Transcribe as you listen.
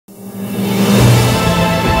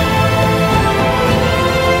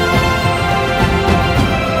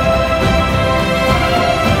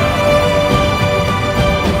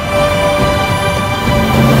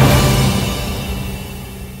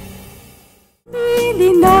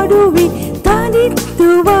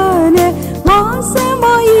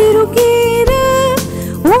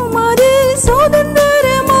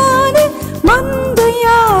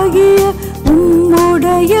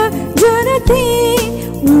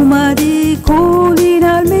உமது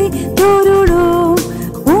கோலினால் மே தொருளோம்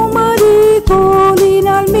உமது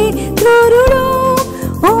கோலினால் மே தொருளோம்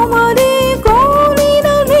உமது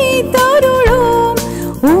கோலினால் மே தருளோம்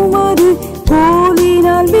உமது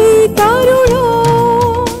கோலினால் மே தருளோம்.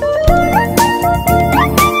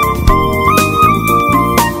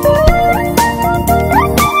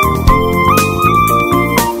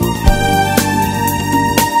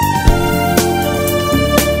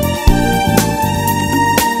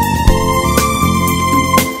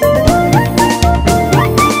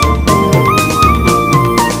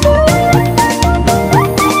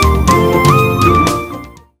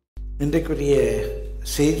 இன்றைக்குரிய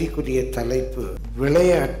செய்திக்குரிய தலைப்பு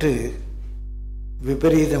விளையாட்டு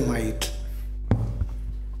விபரீதமாயிற்று.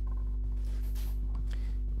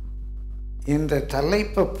 இந்த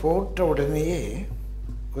தலைப்பை போட்ட உடனேயே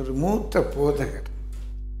ஒரு மூத்த போதகர்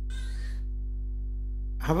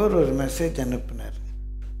அவர் ஒரு மெசேஜ் அனுப்பினார்,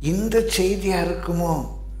 இந்த செய்தியா இருக்குமோ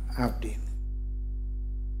அப்படின்னு.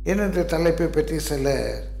 ஏன்னா இந்த தலைப்பை பற்றி சில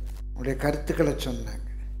உடைய கருத்துக்களை சொன்னாங்க.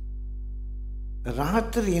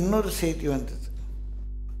 ராத்திரி இன்னொரு செய்தி வந்தது,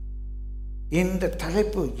 இந்த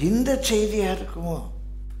தலைப்பு இந்த செய்தியா இருக்குமோ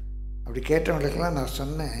அப்படி கேட்டவங்களுக்கெல்லாம் நான்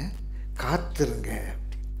சொன்னேன், காத்திருங்க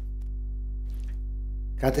அப்படி.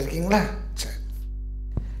 காத்திருக்கீங்களா? சரி.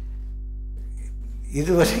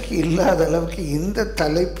 இதுவரைக்கும் இல்லாத அளவுக்கு இந்த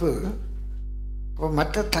தலைப்பு, இப்போ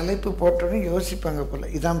மற்ற தலைப்பு போட்டோன்னு யோசிப்பாங்க போல,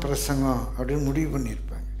 இதான் பிரசங்கம் அப்படின்னு முடிவு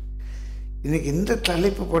பண்ணியிருப்பாங்க. இன்றைக்கி இந்த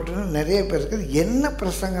தலைப்பு போட்டோன்னு நிறைய பேருக்கு என்ன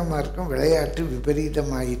பிரசங்கமாக இருக்கும்? விளையாட்டு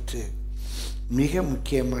விபரீதமாயிற்று. மிக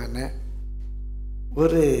முக்கியமான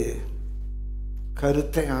ஒரு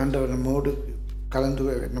கருத்தை ஆண்டவர்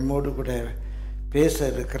நம்மோடு கூட பேச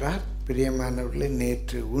இருக்கிறார். பிரியமானவர்களே,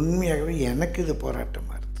 நேற்று உண்மையாகவே எனக்கு இது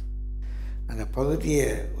போராட்டமாக இருக்குது. அந்த பகுதியை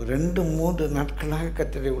 2-3 நாட்களாக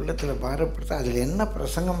கர்த்தருடைய உள்ளத்தில் பாரப்படுத்த அதில் என்ன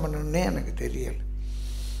பிரசங்கம் பண்ணணுன்னே எனக்கு தெரியலை.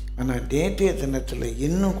 ஆனால் நேற்றைய தினத்தில்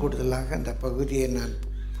இன்னும் கூடுதலாக அந்த பகுதியை நான்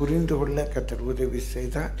புரிந்து கொள்ள கர்த்தர் உதவி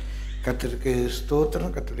செய்தார். கர்த்தருக்கு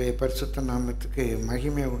ஸ்தோத்திரம், கர்த்தருடைய பரிசுத்த நாமத்துக்கு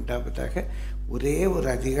மகிமை உண்டாவதாக. ஒரே ஒரு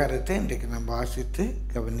அதிகாரத்தை இன்றைக்கு நாம் வாசித்து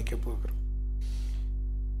கவனிக்க போகிறோம்.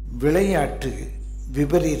 விளையாட்டு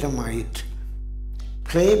விபரீதமாயிற்று.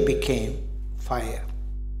 Play became fire.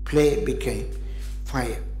 Play became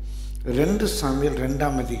fire. 2 Samuel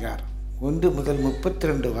 2ஆம் அதிகாரம் 1 முதல்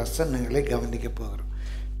 32 வசனங்களை கவனிக்க போகிறோம்.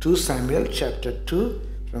 2 Samuel chapter 2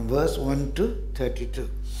 from verse 1 to 32.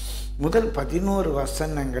 முதல் 11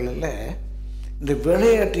 வசனங்களில் இந்த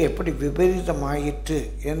விளையாட்டு எப்படி விபரீதமாயிற்று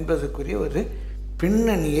என்பதுக்குரிய ஒரு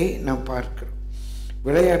பின்னணியை நாம் பார்க்கிறோம்.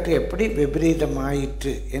 விளையாட்டு எப்படி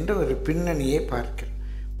விபரீதமாயிற்று என்ற ஒரு பின்னணியை பார்க்கிறோம்.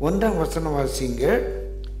 1ஆம் வசனம் வாசிங்க.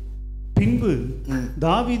 பின்பு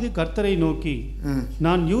தாவீது கர்த்தரை நோக்கி,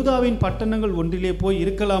 நான் யூதாவின் பட்டணங்கள் ஒன்றிலே போய்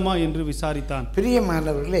இருக்கலாமா என்று விசாரித்தான்.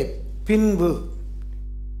 பிரியமானவர்களே,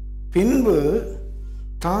 பின்பு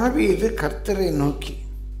தாவீது கர்த்தரை நோக்கி,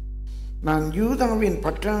 நான் யூதாவின்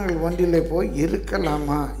பட்டணங்கள் ஒன்றிலே போய்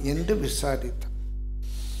இருக்கலாமா என்று விசாரித்தான்.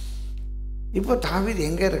 இப்போ தாவீது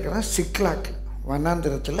எங்கே இருக்கிறான்? சிக்லாக்கில்,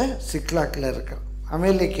 வனாந்திரத்தில் சிக்லாக்கில் இருக்கிறான்.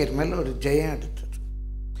 அமலேக்கியர் மேலே ஒரு ஜெயம் எடுத்தது.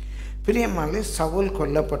 பிரியமானவர்களே, சவுல்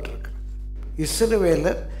கொல்லப்பட்டிருக்கிறான்.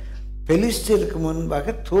 இஸ்ரவேலர் பெலிஸ்தருக்கு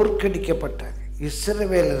முன்பாக தோற்கடிக்கப்பட்டாங்க.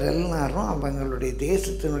 இஸ்ரவேலர் எல்லாரும் அவங்களுடைய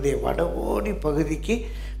தேசத்தினுடைய வடகோடி பகுதிக்கு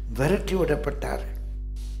விரட்டி விடப்பட்டார்கள்.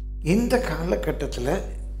 இந்த காலகட்டத்தில்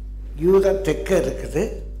யூதா தெற்க இருக்குது.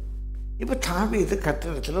 இப்போ தாவீது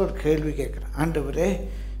கர்த்தரிடத்தில் ஒரு கேள்வி கேட்குறேன், ஆண்டவரே,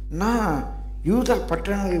 நான் யூதா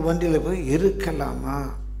பட்டணங்கள் ஒன்றில் போய் இருக்கலாமா?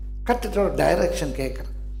 கர்த்தரிடத்தில் ஒரு டைரக்ஷன்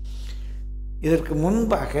கேட்குறேன். இதற்கு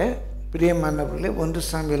முன்பாக பிரியமானவர்களே, 1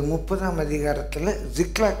 சாமுவேல் 30ஆம் அதிகாரத்தில்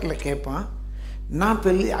சிக்லாக்கில் கேட்பான், நான்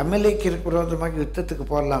அமலேக்கியருக்கு விரோதமாக யுத்தத்துக்கு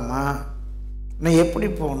போகலாமா? நான் எப்படி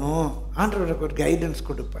போகணும்? ஆண்டவருக்கு ஒரு கைடன்ஸ்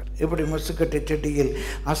கொடுப்பார். எப்படி முசுக்கட்டை செடியில்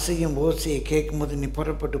அசையும் ஓசையை கேட்கும்போது நீ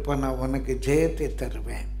புறப்பட்டு போ, நான் உனக்கு ஜெயத்தை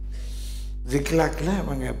தருவேன். சிக்லாக்கில்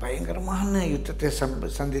அவங்க பயங்கரமான யுத்தத்தை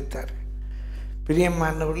சந்தித்தார்.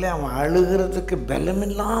 பிரியமானவர்களே, அவன் அழுகிறதுக்கு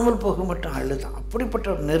பலமில்லாமல் போக மட்டும் அழுதான். அப்படிப்பட்ட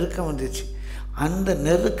ஒரு நெருக்கம் வந்துச்சு. அந்த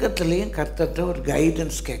நெருக்கத்துலேயும் கர்த்தர்கிட்ட ஒரு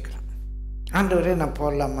கைடன்ஸ் கேட்குறான். ஆண்டவரே, நான்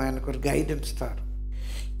போடலாமா? எனக்கு ஒரு கைடன்ஸ் தரும்.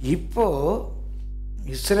 இப்போது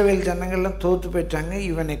இஸ்ரவேல் ஜனங்கள்லாம் தோற்று போயிட்டாங்க.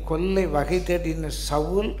 இவனை கொல்லை வகை தேடின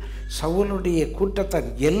சவுலுடைய கூட்டத்தார்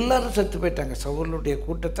எல்லாரும் செத்து போயிட்டாங்க. சவுலுடைய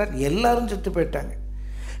கூட்டத்தார் எல்லாரும் செத்து போயிட்டாங்க.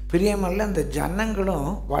 பிரியமல்ல, அந்த ஜனங்களும்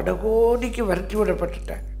வடகோடிக்கு விரட்டி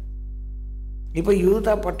விடப்பட்டுட்டாங்க. இப்போ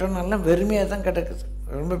யூதா பட்டணம்லாம் வெறுமையாக தான் கிடக்குது.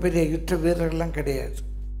 ரொம்ப பெரிய யுத்த வீரர்கள்லாம் கிடையாது.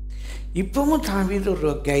 இப்பவும் தாவீது ஒரு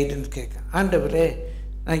கைடன்ஸ் கேட்க, ஆண்டவரே,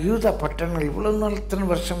 நான் யூதா பட்டணங்கள் இவ்வளோ நாள் இத்தனை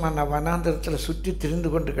வருஷமாக நான் வனாந்திரத்தில் சுற்றி திரிந்து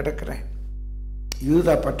கொண்டு கிடக்கிறேன்.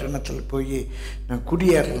 யூதா பட்டணத்தில் போய் நான்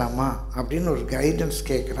குடியேறலாமா அப்படின்னு ஒரு கைடன்ஸ்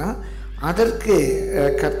கேட்குறான். அதற்கு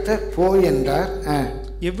கர்த்தர் போய் என்றார்.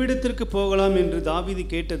 எவ்விடத்திற்கு போகலாம் என்று தாவீது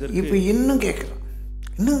கேட்டதற்கு இப்போ இன்னும் கேட்குறான்.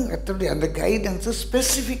 இன்னும் கர்த்தருடைய அந்த கைடன்ஸு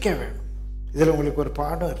ஸ்பெசிஃபிக்காக வேணும். இதில் உங்களுக்கு ஒரு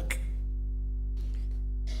பாடம் இருக்குது.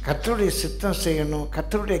 கர்த்தருடைய சித்தம் செய்யணும்,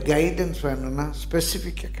 கர்த்தருடைய கைடன்ஸ் வேணும்னா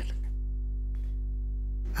ஸ்பெசிஃபிக்காக கேளுங்க.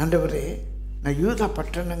 ஆண்டவரே, நான் யூதா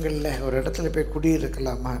பட்டணங்களில் ஒரு இடத்துல போய்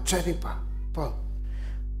குடியிருக்கலாமா? சரிப்பா போ.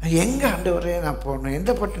 எங்கே ஆண்டவரே நான் போகணும்,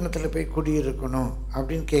 எந்த பட்டணத்தில் போய் குடியிருக்கணும்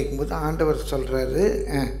அப்படின்னு கேட்கும்போது ஆண்டவர் சொல்கிறாரு,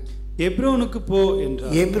 எப்ரோனுக்கு போ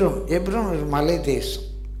என்றார். எப்ரோன் ஒரு மலை தேசம்.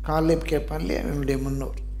 காலேப் கேட்பான் இல்லையா, என்னுடைய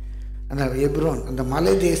முன்னோர். அந்த எப்ரோன், அந்த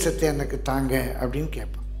மலை தேசத்தை எனக்கு தாங்க அப்படின்னு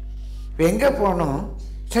கேட்பான். இப்போ எங்கே போகணும்?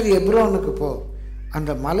 சரி, எப்ரோனுக்கு போ,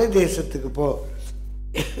 அந்த மலை தேசத்துக்கு போ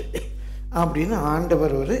அப்படின்னு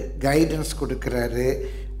ஆண்டவர் ஒரு கைடன்ஸ் கொடுக்குறாரு.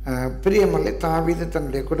 பிரியமல்ல, தாவீது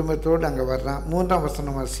தன்னுடைய குடும்பத்தோடு அங்கே வர்றான். 3ஆம்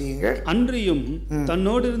வசனம் வாசியுங்கள். அன்றியும்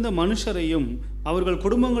தன்னோடு இருந்த மனுஷரையும் அவர்கள்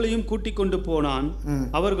குடும்பங்களையும் கூட்டிக் கொண்டு போனான்.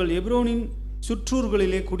 அவர்கள் எப்ரோனின்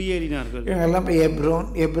சுற்றூர்களிலே குடியேறினார்கள். இவங்கெல்லாம்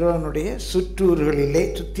எப்ரோனுடைய சுற்றூர்களிலே,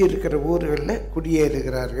 சுற்றி இருக்கிற ஊர்களில்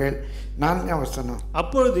குடியேறுகிறார்கள். 4ஆம் வசனம்.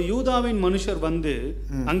 அப்பொழுது யூதாவின் மனுஷர் வந்து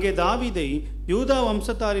அங்கே தாவீதை யூதா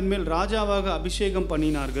வம்சத்தாரின் மேல் ராஜாவாக அபிஷேகம்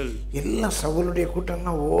பண்ணினார்கள். எல்லாம் சவுலுடைய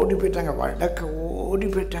கூட்டம்லாம் ஓடி போயிட்டாங்க, வடக்க ஓடி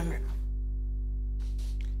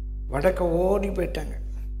போயிட்டாங்க.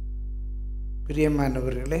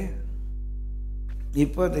 பிரியமானவர்களே,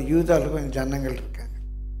 இப்போ இந்த யூதாவில் கொஞ்சம் ஜனங்கள் இருக்காங்க.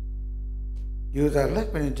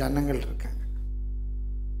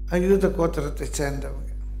 யூத கோத்திரத்தை சேர்ந்தவங்க.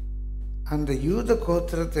 அந்த யூத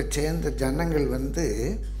கோத்திரத்தை சேர்ந்த ஜனங்கள் வந்து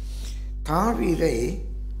தாவீதை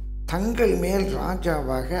தங்கள் மேல்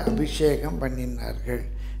ராஜாவாக அபிஷேகம் பண்ணினார்கள்.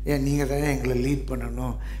 ஏன் நீங்கள் தான் எங்களை லீட்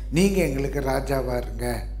பண்ணணும், நீங்கள் எங்களுக்கு ராஜாவாக இருங்க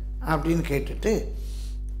அப்படின்னு கேட்டுட்டு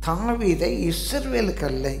தாவீதை இஸ்ரவேலுக்கு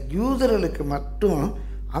அல்ல, யூதர்களுக்கு மட்டும்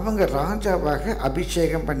அவங்க ராஜாவாக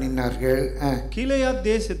அபிஷேகம் பண்ணினார்கள். கீலேயாத்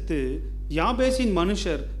தேசத்து யாபேசின்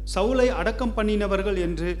மனுஷர் சவுலை அடக்கம் பண்ணினவர்கள்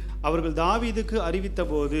என்று அவர்கள் தாவீதுக்கு அறிவித்த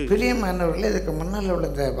போது. பிரியமானவர்களே, இதுக்கு முன்னால் உள்ள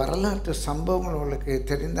இந்த வரலாற்று சம்பவங்கள் உங்களுக்கு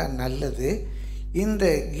தெரிந்தால் நல்லது. இந்த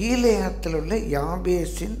கீலேயாத்தில் உள்ள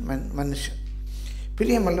யாபேசின் மனுஷன்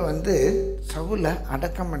பிரியமல்ல வந்து சவுலை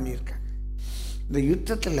அடக்கம் பண்ணியிருக்காங்க. இந்த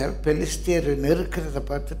யுத்தத்தில் பெலிஸ்தியர் நெருக்கிறத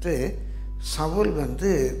பார்த்துட்டு சவுல் வந்து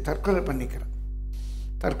தற்கொலை பண்ணிக்கிறான்.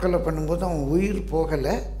 தற்கொலை பண்ணும்போது அவன் உயிர்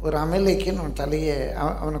போகலை, ஒரு அமலேக்கின்னு அவன் தலையை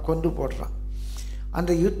அவனை கொண்டு போடுறான்.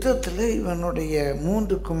 அந்த யுத்தத்தில் இவனுடைய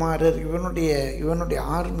 3 குமாரர், இவனுடைய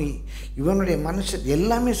ஆர்மி, இவனுடைய மனுஷர்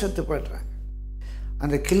எல்லாமே செத்து போய்ட்றாங்க.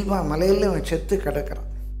 அந்த கில்பா மலையில் இவன் செத்து கிடக்கிறான்.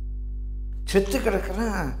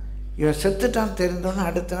 இவன் செத்துட்டான் தெரிந்தோன்னே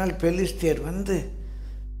அடுத்த நாள் பெலிஸ்தியர் வந்து,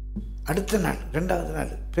 ரெண்டாவது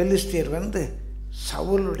நாள் பெலிஸ்தியர் வந்து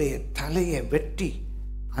சவுலுடைய தலையை வெட்டி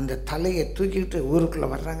அந்த தலையை தூக்கிட்டு ஊருக்குள்ளே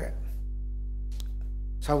வர்றாங்க.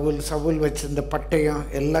 சவுல் வச்சிருந்த பட்டயம்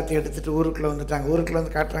எல்லாத்தையும் எடுத்துகிட்டு ஊருக்குள்ளே வந்துட்டாங்க. ஊருக்குள்ளே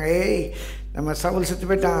வந்து காட்டுறாங்க, ஏய் நம்ம சவுல்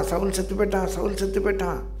செத்து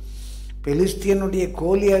போயிட்டான். பெலிஸ்தியனுடைய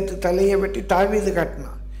கோலியாத்து தலையை வெட்டி தாவீது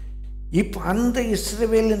காட்டினான். இப்போ அந்த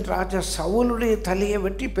இஸ்ரவேலின் ராஜா சவுலுடைய தலையை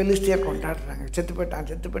வெட்டி பெலிஸ்தியர் கொண்டாடுறாங்க. செத்து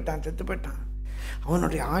போயிட்டான்.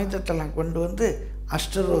 அவனுடைய ஆயுதத்தெல்லாம் கொண்டு வந்து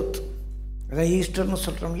அஷ்டரோத், அதான் ஈஸ்டர்னு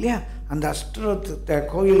சொல்கிறோம் இல்லையா, அந்த அஷ்டரோத்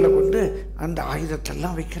கோயிலில் கொண்டு அந்த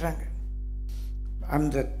ஆயுதத்தெல்லாம் வைக்கிறாங்க.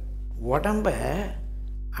 அந்த உடம்பை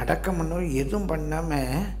அடக்கம் பண்ண எதுவும்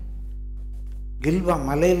பண்ணாமல் கில்வா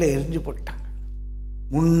மலையில் எரிஞ்சு போட்டாங்க.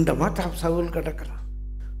 முண்டமாக சவுல் கிடக்கிறான்.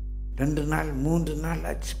 2 நாள் 3 நாள்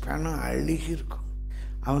ஆச்சு. பணம் அழுகி இருக்கும்.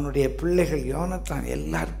 அவனுடைய பிள்ளைகள் யோனத்தான்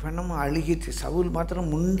எல்லார் பணமும் அழுகிச்சு. சவுல்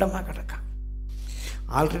மாத்திரம் முண்டமாக கிடக்கான்.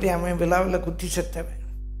 ஆல்ரெடி அவன் விழாவில் குத்தி செத்தவன்,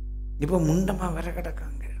 இப்போ முண்டமாக வர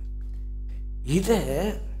கிடக்காங்க. இதை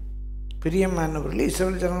பிரியமானவர்கள்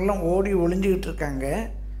இஸ்ரவேல் ஜனங்கள்லாம் ஓடி ஒளிஞ்சிக்கிட்டு இருக்காங்க.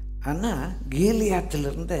 ஆனால்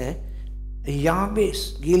கீலியாத்திலிருந்து யாபேஸ்,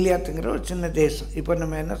 கீலியாத்துங்கிற ஒரு சின்ன தேசம், இப்போ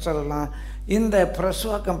நம்ம என்ன சொல்லலாம், இந்த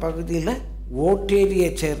பிரசவாக்கம் பகுதியில் ஓட்டேரியை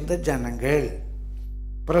சேர்ந்த ஜனங்கள்.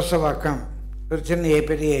 பிரசவாக்கம் ஒரு சின்ன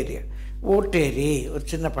பெரிய ஏரியா, ஓட்டேரி ஒரு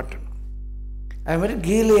சின்ன பட்டணம். அதுமாதிரி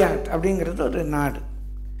கீலியாத் அப்படிங்கிறது ஒரு நாடு.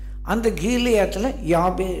 அந்த கீலியாத்தில்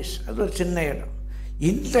யாபேஸ் அது ஒரு சின்ன இடம்.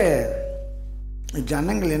 இந்த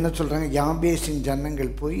ஜனங்கள் என்ன சொல்கிறாங்க, யாபேஸின் ஜனங்கள்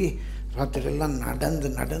போய் ராத்திரியெல்லாம்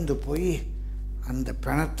நடந்து போய் அந்த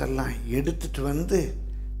பணத்தெல்லாம் எடுத்துகிட்டு வந்து,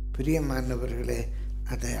 பிரியமானவர்களே,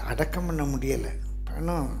 அதை அடக்கம் பண்ண முடியலை.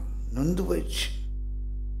 பணம் நொந்து போயிடுச்சு.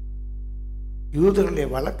 யூதர்களுடைய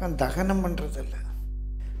வழக்கம் தகனம் பண்ணுறதில்ல.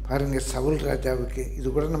 பாருங்கள், சவுல் ராஜாவுக்கு இது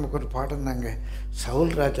கூட நமக்கு ஒரு பாடம் தாங்க.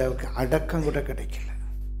 சவுல் ராஜாவுக்கு அடக்கம் கூட கிடைக்கல.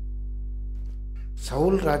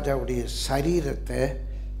 சவுல் ராஜாவுடைய சரீரத்தை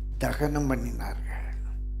தகனம் பண்ணினார்கள்.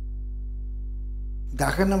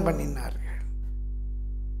 தகனம் பண்ணினார்கள்.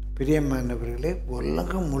 பிரியமானவர்களே,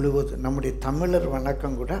 உலகம் முழுவதும் நம்முடைய தமிழர்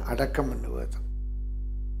வழக்கம் கூட அடக்கம் பண்ணுவது.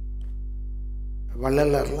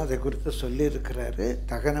 வள்ளலார்லாம் அதை குறித்து சொல்லியிருக்கிறாரு.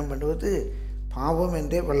 தகனம் பண்ணுவது பாவம்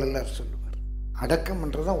என்றே வள்ளலார் சொல்லுவார். அடக்கம்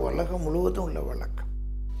பண்ணுறதுதான் உலகம் முழுவதும் உள்ள வழக்கம்.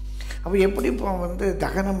 அப்போ எப்படி இப்போ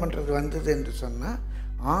தகனம் பண்ணுறது வந்தது என்று சொன்னால்,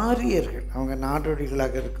 ஆரியர்கள் அவங்க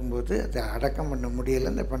நாடோடிகளாக இருக்கும்போது அதை அடக்கம் பண்ண முடியலை,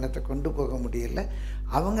 அந்த பணத்தை கொண்டு போக முடியலை,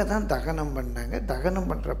 அவங்க தான் தகனம் பண்ணாங்க. தகனம்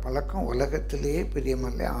பண்ணுற பழக்கம் உலகத்திலேயே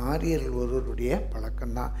பிரியமல்ல ஆரியர்கள் ஒருவருடைய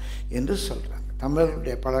பழக்கம்தான் என்று சொல்கிறாங்க.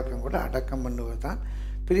 தமிழர்களுடைய பழக்கம் கூட அடக்கம் பண்ணுவது தான்.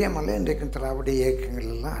 பிரியமல்ல இன்றைக்கும் திராவிட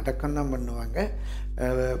இயக்கங்கள் எல்லாம் அடக்கம் தான் பண்ணுவாங்க.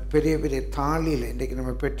 பெரிய பெரிய தாலியில் இன்றைக்கு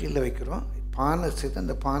நம்ம பெட்டியில் வைக்கிறோம், பானை செய்து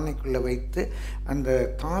அந்த பானைக்குள்ளே வைத்து அந்த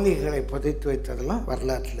தாலிகளை புதைத்து வைத்ததெல்லாம்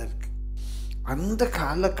வரலாற்றில் இருக்குது. அந்த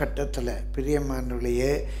காலகட்டத்தில்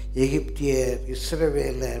பிரியமானவர்களையே எகிப்தியர்,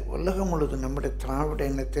 இஸ்ரவேலர், உலகம் முழுவதும் நம்முடைய திராவிட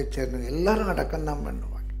இனத்தைச் சேர்ந்தவங்க எல்லாரும் அடக்கம்தான்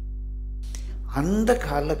பண்ணுவாங்க. அந்த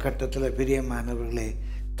காலகட்டத்தில் பிரியமானவர்களே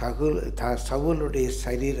சவுலுடைய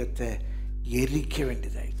சரீரத்தை எரிக்க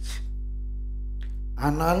வேண்டியதாயிடுச்சு.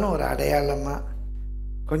 ஆனாலும் ஒரு அடையாளமாக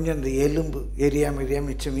கொஞ்சம் இந்த எலும்பு எரியாமல்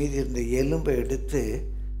மிச்சம் மீதி இருந்த எலும்பை எடுத்து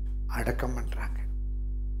அடக்கம் பண்ணுறாங்க.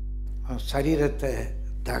 சரீரத்தை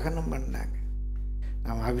தகனம் பண்ணாங்க.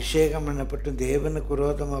 நாம் அபிஷேகம் பண்ணப்பட்டு தேவனுக்கு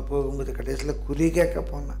விரோதமாக போகும்போது கடைசியில் குறி கேட்க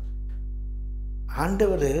போனான்.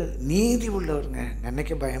 ஆண்டவர் நீதி உள்ளவருங்க,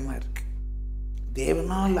 நினைக்க பயமாக இருக்கு.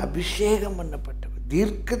 தேவனால் அபிஷேகம் பண்ணப்பட்டவர்,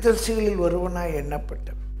 தீர்க்கதரிசிகளில் ஒருவனாக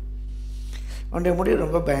எண்ணப்பட்டவர். அவனுடைய முடிவு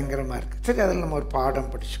ரொம்ப பயங்கரமாக இருக்குது. சரி, அதில் நம்ம ஒரு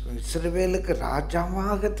பாடம் படிச்சுக்கோங்க. இஸ்ரவேலுக்கு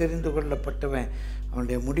ராஜாவாக தெரிந்து கொள்ளப்பட்டவன்,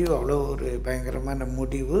 அவனுடைய முடிவு அவ்வளோ ஒரு பயங்கரமான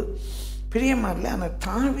முடிவு. பிரியமாக இல்லை. ஆனால்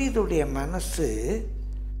தாவீதுடைய மனசு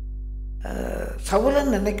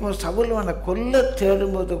சவுலன்னு நினைக்கும்போது, சவுல் அவனை கொல்ல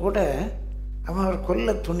தேடும்போது கூட அவன் அவர்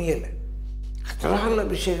கொல்ல துணியலை. கர்த்தரால்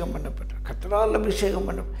அபிஷேகம் பண்ணப்பட்டார், கர்த்தரால் அபிஷேகம்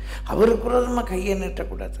பண்ண, அவருக்கு விரோதமாக கையை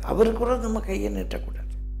நீட்டக்கூடாது, அவருக்கு விரோதமாக கையை நீட்டக்கூடாது.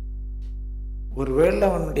 ஒருவேளை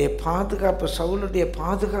அவனுடைய பாதுகாப்பு, சவுலுடைய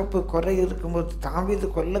பாதுகாப்பு குறை இருக்கும்போது, தாவீது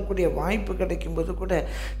கொல்லக்கூடிய வாய்ப்பு கிடைக்கும்போது கூட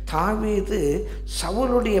தாவீது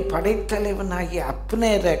சவுலுடைய படைத்தலைவனாகிய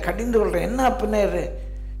அப்னேரை கடிந்து கொள்கிறேன். என்ன அப்னேரு,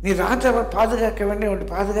 நீ ராஜாவை பாதுகாக்க வேண்டிய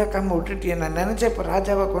பாதுகாக்காமல் விட்டுட்டிய, நான் நினச்சேன் இப்போ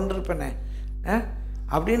ராஜாவை கொண்டிருப்பேனே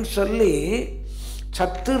அப்படின்னு சொல்லி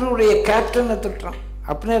சத்துருடைய கேப்டனை திட்டுறான்.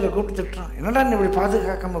 அப்னேரை கூப்பிட்டு திட்டுறான். என்னடா நீ இப்படி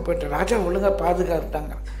பாதுகாக்காமல் போயிட்ட, ராஜா ஒழுங்காக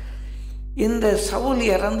பாதுகாத்துட்டாங்க. இந்த சவுல்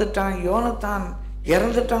இறந்துட்டான், யோனத்தான்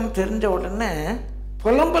இறந்துட்டான்னு தெரிஞ்ச உடனே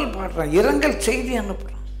புலம்பல் பாடுறான், இரங்கல் செய்தி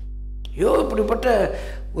அனுப்புகிறான். ஐயோ, இப்படிப்பட்ட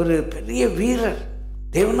ஒரு பெரிய வீரர்,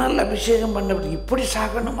 தேவனால் அபிஷேகம் பண்ணவர் இப்படி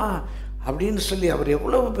சாகணுமா அப்படின்னு சொல்லி, அவர்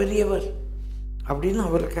எவ்வளவு பெரியவர் அப்படின்னு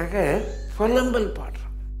அவருக்காக புலம்பல்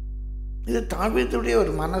பாடுறான். இது தாவீதுடைய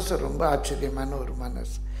ஒரு மனசு, ரொம்ப ஆச்சரியமான ஒரு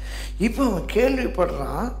மனசு. இப்போ அவன்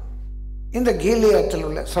கேள்விப்படுறான், இந்த கீலியாத்தில்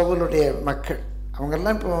உள்ள சவுலுடைய மக்கள்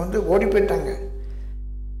அவங்கெல்லாம் இப்போ ஓடி போயிட்டாங்க.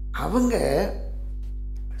 அவங்க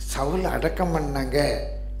சவுலை அடக்கம் பண்ணாங்க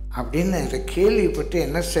அப்படின்னு இதை கேள்விப்பட்டு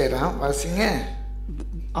என்ன செய்யறான் வாசிங்க.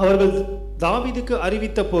 அவர்கள் தாவீதுக்கு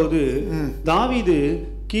அறிவித்த போது தாவீது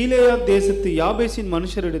கீலேயாத் தேசத்து யாபேசின்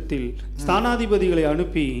மனுஷரிடத்தில் ஸ்தானாதிபதிகளை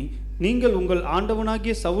அனுப்பி, நீங்கள் உங்கள்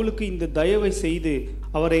ஆண்டவனாகிய சவுலுக்கு இந்த தயவை செய்து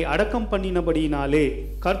அவரை அடக்கம் பண்ணினபடியினாலே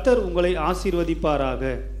கர்த்தர் உங்களை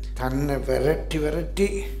ஆசீர்வதிப்பாராக. தன்னை விரட்டி விரட்டி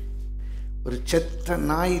ஒரு செத்த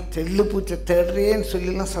நாய் தெள்ளு பூச்சை தேடுறேன்னு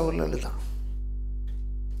சொல்லிலாம் சவுல் அழுதான்.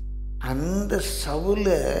 அந்த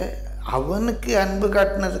சவுலை அவனுக்கு அன்பு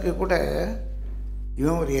காட்டினதுக்கு கூட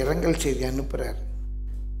இவன் ஒரு இரங்கல் செய்தி அனுப்புகிறார்.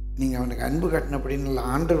 நீங்கள் அவனுக்கு அன்பு காட்டினபடின்னு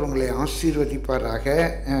ஆண்டவர் உங்களை ஆசீர்வதிப்பாராக,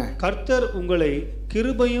 கர்த்தர் உங்களை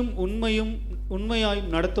கிருபையும் உண்மையாய்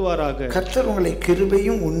நடத்துவாராக, கர்த்தர் உங்களை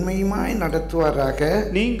கிருபையும் உண்மையுமாய் நடத்துவாராக.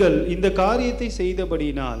 நீங்கள் இந்த காரியத்தை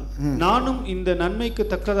செய்தபடியினால் நானும் இந்த நன்மைக்கு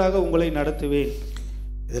தக்கதாக உங்களை நடத்துவேன்.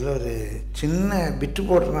 இதில் ஒரு சின்ன பிட்டு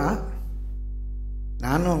போடுறான்,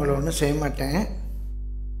 நானும் உங்களை ஒன்றும் செய்ய மாட்டேன்,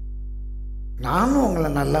 நானும்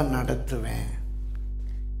உங்களை நல்லா நடத்துவேன்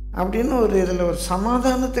அப்படின்னு ஒரு இதில் ஒரு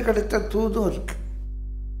சமாதானத்துக்கு அடுத்த தூதும் இருக்கு.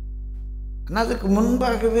 ஆனால் அதுக்கு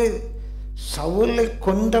முன்பாகவே சவுலை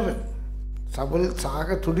கொண்டவன், சவுல்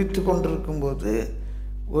சாக துடித்து கொண்டிருக்கும்போது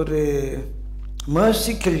ஒரு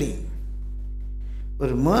மேர்சிக்கலி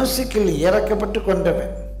இறக்கப்பட்டு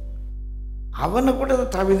கொண்டவன், அவனை கூட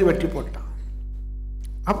தாவீது வெட்டி போட்டான்.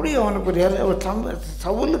 அப்படி அவனுக்கு ஒரு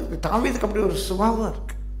சவுலுக்கு தாவீதுக்கு அப்படி ஒரு சுபாவம்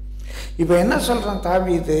இருக்கு. இப்போ என்ன சொல்கிறான்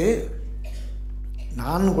தாவீது,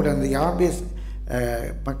 நானும் கூட அந்த யாபேஸ்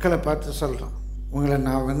மக்களை பார்த்து சொல்கிறான், உங்களை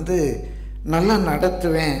நான் நல்லா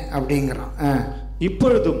நடத்துவேன் அப்படிங்கிறான்.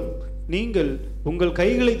 இப்பொழுதும் நீங்கள் உங்கள்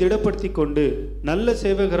கைகளை திடப்படுத்தி கொண்டு நல்ல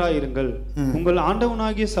சேவகராயிருங்கள். உங்கள்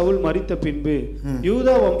ஆண்டவனாகிய சவுல் மரித்த பின்பு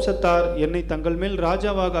யூதா வம்சத்தார் என்னை தங்கள் மேல்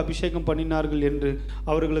ராஜாவாக அபிஷேகம் பண்ணினார்கள் என்று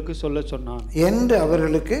அவர்களுக்கு சொல்ல சொன்னான்.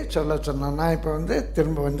 நான் இப்போ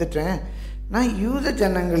திரும்ப வந்துட்டேன். நான் யூத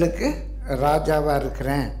ஜனங்களுக்கு ராஜாவாக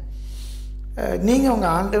இருக்கிறேன். நீங்கள்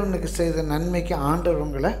உங்கள் ஆண்டவனுக்கு செய்த நன்மைக்கு ஆண்டவர்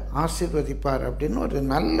உங்களை ஆசீர்வதிப்பார் அப்படின்னு ஒரு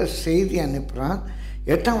நல்ல செய்தி அனுப்புகிறான்.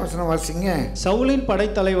 8ஆம் வசனம் வாசிங்க. சவுலின்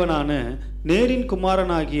படைத்தலைவனான நேரின்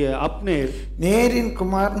குமாரனாகிய அப்னேர்.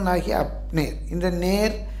 இந்த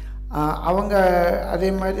நேர் அவங்க அதே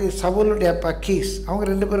மாதிரி சவுலுடைய அப்பா கீஸ், அவங்க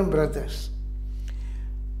 2 பேரும் பிரதர்ஸ்.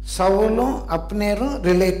 சவுலும் அப்னேரும்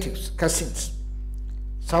ரிலேட்டிவ்ஸ், கசின்ஸ்.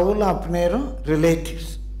 சவுலும் அப்னேரும்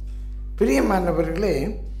ரிலேட்டிவ்ஸ். பிரியமானவர்களே,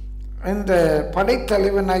 இந்த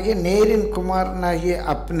படைத்தலைவனாகிய நேரின் குமாரனாகிய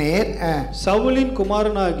அப்னேர் சவுலின்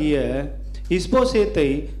குமாரனாகிய இஸ்போசேத்தை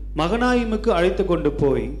மகனாயிமுக்கு அழைத்து கொண்டு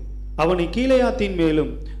போய் அவனை கீலேயாத்தின் மேலும்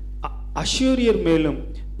அஷ்ஷூரியர் மேலும்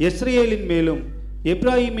எஸ்ரேலின் மேலும்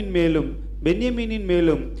எப்ராஹிமின் மேலும் பென்யமீனின்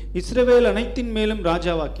மேலும் இஸ்ரவேல் அனைத்தின் மேலும்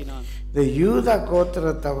ராஜாவாக்கினான். இந்த யூதா கோத்திர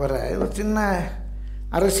தவிர ஒரு சின்ன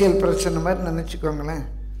அரசியல் பிரச்சனை மாதிரி நினச்சிக்கோங்களேன்.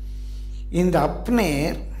 இந்த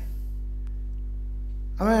அப்னேர்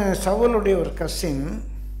அவன் சவுலுடைய ஒரு கசின்.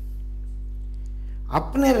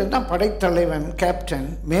 அப்னேர் தான் படைத்தலைவன், கேப்டன்,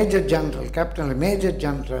 மேஜர்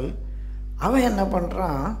ஜெனரல். அவன் என்ன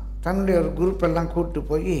பண்ணுறான், தன்னுடைய ஒரு குரூப் எல்லாம் கூப்பிட்டு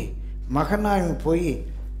போய் மகனாயும்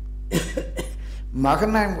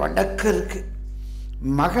வடக்கு இருக்கு.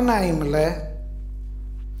 மகனாயிமில்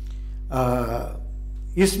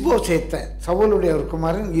இஸ்போசேத்தை, சவுலுடைய ஒரு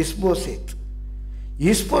குமாரன்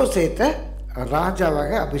இஸ்போசேத்தை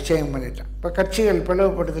ராஜாவாக அபிஷேகம் பண்ணிட்டான். இப்போ கட்சிகள்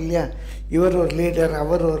பிளவுப்படுது இல்லையா, இவர் ஒரு லீடர்,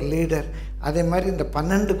 அவர் ஒரு லீடர். அதே மாதிரி இந்த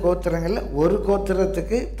 12 கோத்திரங்களில் ஒரு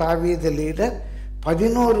கோத்திரத்துக்கு தாவீது லீடர்,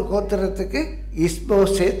 11 கோத்திரத்துக்கு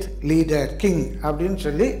இஸ்போசேத் லீடர், கிங் அப்படின்னு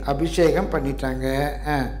சொல்லி அபிஷேகம் பண்ணிட்டாங்க.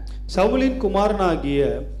 சவுலின் குமாரனாகிய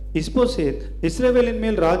இஸ்போசேத் இஸ்ரவேலின்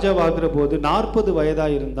மேல் ராஜாவாகிற போது 40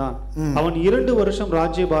 வயதாயிருந்தான். அவன் 2 வருஷம்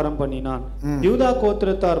ராஜ்யபாரம் பண்ணினான். யூதா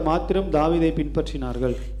கோத்திரத்தார் மாத்திரம் தாவீதை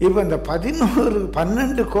பின்பற்றினார்கள். இப்போ இந்த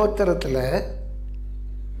 12 கோத்திரத்துல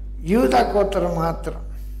யூதா கோத்திரம் மாத்திரம்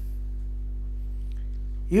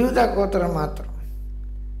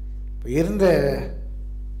இருந்த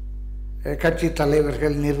கட்சி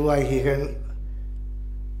தலைவர்கள், நிர்வாகிகள்,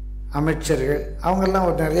 அமைச்சர்கள் அவங்கெல்லாம்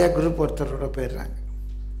ஒரு நிறைய குரூப் ஒருத்தரோட போயிடுறாங்க.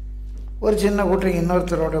 ஒரு சின்ன கூட்டம்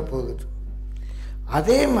இன்னொருத்தரோட போகுது.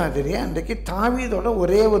 அதே மாதிரி அன்றைக்கு தாவீதோட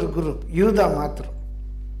ஒரே ஒரு குரூப் யூதா மாத்திரம்.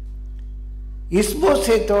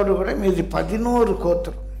 இஸ்போசேத்தோடு கூட மீதி 11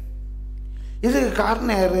 கோத்திரம். இதுக்கு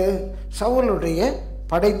காரணம் யாரு? சவுலுடைய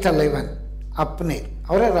படைத்தலைவன் அப்னேர்.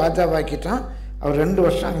 அவரை ராஜாவாக்கிட்டான். அவர் 2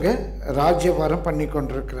 வருஷம் அங்கே ராஜ்யபாரம் பண்ணி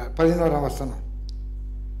கொண்டிருக்கிறார். 11ஆம் வசனம்.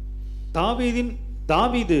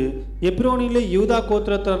 தாவீது எப்ரோனிலே யூதா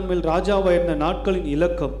கோத்திரத்தார் மேல் ராஜாவாயிருந்த நாட்களின்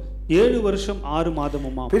இலக்கம் 7 வருஷம் 6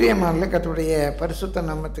 மாதமுமா. பிரியமான கர்த்தருடைய பரிசுத்த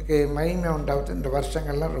நாமத்துக்கு மகிமை உண்டாவது. இந்த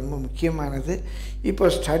வருஷங்கள்லாம் ரொம்ப முக்கியமானது. இப்போ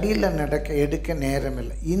ஸ்டடியில் எடுக்க நேரம்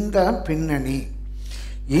இல்லை. இந்த பின்னணி,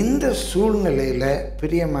 இந்த சூழ்நிலையில்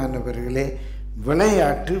பிரியமானவர்களே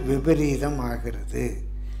விளையாட்டு விபரீதம் ஆகிறது.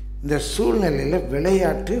 இந்த சூழ்நிலையில்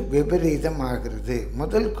விளையாட்டு விபரீதம் ஆகிறது.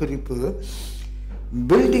 முதல் குறிப்பு,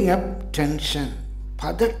 பில்டிங் அப் டென்ஷன்,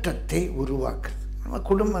 பதட்டத்தை உருவாக்குறது. நம்ம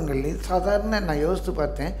குடும்பங்கள்லேயும் சாதாரண நான் யோசித்து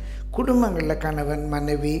பார்த்தேன், குடும்பங்களில் கணவன்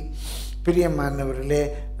மனைவி, பிரியமானவர்களே,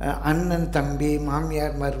 அண்ணன் தம்பி,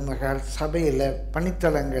 மாமியார் மருமகள், சபையில்,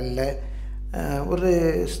 பணித்தளங்களில், ஒரு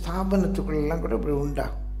ஸ்தாபனத்துக்குள்ளெல்லாம் கூட இப்படி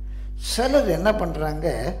உண்டாகும். சிலர் என்ன பண்ணுறாங்க,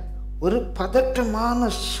 ஒரு பதட்டமான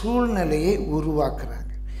சூழ்நிலையை உருவாக்குறாங்க.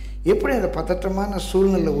 எப்படி அந்த பதட்டமான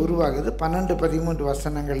சூழ்நிலை உருவாகுது? 12-13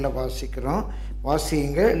 வசனங்களில் வாசிக்கிறோம்.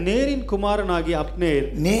 வாசியுங்கள். நேரின் குமாரனாகிய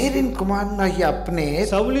அப்னேர்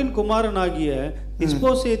சவுலின் குமாரனாகிய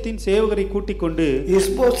இஸ்போசேத்தின் சேவகரை கூட்டிக்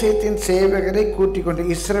கொண்டு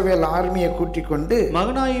இஸ்ரவேல் ஆர்மியை கூட்டிக் கொண்டு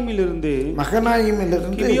மகனாயிமிலிருந்து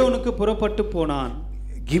கிபியோனுக்கு புறப்பட்டு போனான்.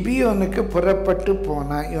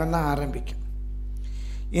 இவன் தான் ஆரம்பிக்கும்.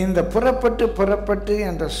 இந்த புறப்பட்டு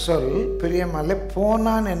என்ற சொல் பிரியமல்ல,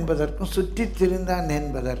 போனான் என்பதற்கும் சுற்றி திரிந்தான்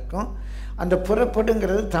என்பதற்கும், அந்த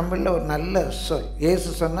புறப்படுங்கிறது தமிழில் ஒரு நல்ல சொல். இயேசு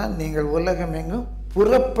சொன்னால், நீங்கள் உலகம் எங்கும்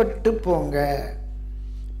புறப்பட்டு போங்க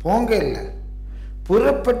இல்லை,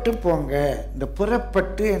 புறப்பட்டு போங்க. இந்த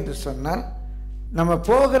புறப்பட்டு என்று சொன்னால் நம்ம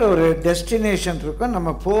போகிற ஒரு டெஸ்டினேஷன் இருக்கும், நம்ம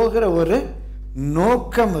போகிற ஒரு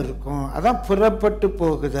நோக்கம் இருக்கும். அதான் புறப்பட்டு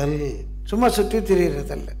போகுதல், சும்மா சுற்றி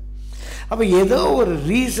திரிகிறதல்ல. அப்போ ஏதோ ஒரு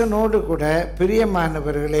ரீசனோடு கூட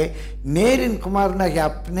பிரியமானவர்களே, நேரின் குமாரனாகிய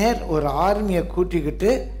அப்னேர் ஒரு ஆர்மியை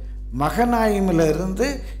கூட்டிக்கிட்டு மகனாயிமில் இருந்து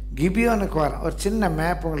கிபியோனுக்கு வரோம். ஒரு சின்ன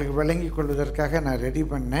மேப் உங்களுக்கு விளங்கி கொள்வதற்காக நான் ரெடி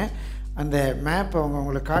பண்ணேன். அந்த மேப் அவங்க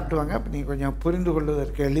உங்களுக்கு காட்டுவாங்க. அப்போ நீங்கள் கொஞ்சம் புரிந்து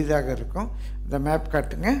கொள்வதற்கு எளிதாக இருக்கும். இந்த மேப்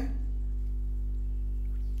காட்டுங்க.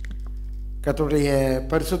 கர்த்தருடைய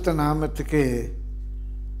பரிசுத்த நாமத்துக்கு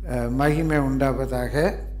மகிமை உண்டாவதாக.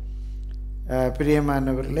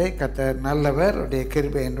 பிரியமானவர்களே, கர்த்தர் நல்லவர், அவருடைய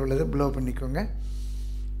கிருபை என்றுள்ளது. ப்ளோ பண்ணிக்கோங்க.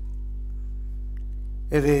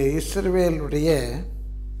 இது இஸ்ரவேலுடைய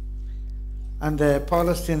அந்த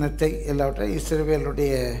பாலஸ்தீனத்தை எல்லாவற்றையும்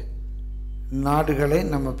இஸ்ரவேலுடைய நாடுகளை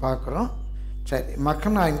நம்ம பார்க்குறோம். சரி,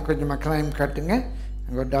 மக்கனாயும் கொஞ்சம் மக்கனாயும் காட்டுங்க.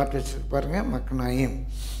 அங்கே டாக்டர்ஸ் பாருங்கள், மக்கனாயும்.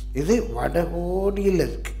 இது வடகோடியில்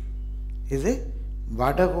இருக்குது. இது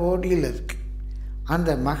வடகோடியில் இருக்குது.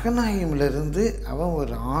 அந்த மகனாயிமிலிருந்து அவன்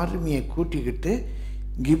ஒரு ஆர்மியை கூட்டிக்கிட்டு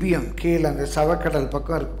கிபியோன் கீழே அந்த சவக்கடல்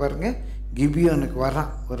பக்கம் இருக்கு பாருங்கள், கிபியோனுக்கு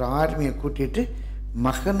வரான். ஒரு ஆர்மியை கூட்டிகிட்டு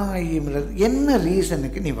மகனாயிமிலிருந்து என்ன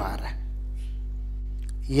ரீசனுக்கு நீ வார,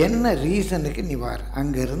 என்ன ரீசனுக்கு நீ வார,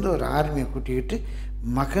 அங்கேருந்து ஒரு ஆர்மியை கூட்டிக்கிட்டு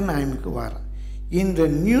மகனாயிமுக்கு வாரான். இந்த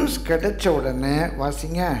நியூஸ் கிடைச்ச உடனே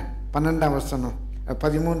வாசிங்க 12ஆம் வசனம்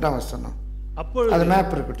 13ஆம் வசனம். அப்பொழுது அது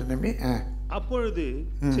மேப் இருக்கட்டும் தம்பி. அப்பொழுது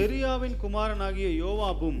செரியாவின் குமாரனாகிய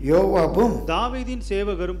யோவாபும் தாவீதின்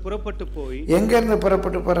சேவகரும் புறப்பட்டு போய். எங்க இருந்து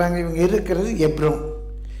புறப்பட்டு போறாங்க? இவங்க இருக்கிறது எப்ரோன்.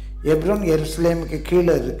 எப்ரோன் எருசலேமுக்கு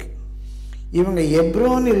கீழே இருக்கு. இவங்க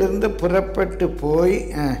எப்ரோனிலிருந்து புறப்பட்டு போய்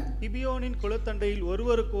கிபியோனின் குளத்தண்டையில்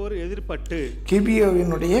ஒருவருக்கொரு எதிர்பட்டு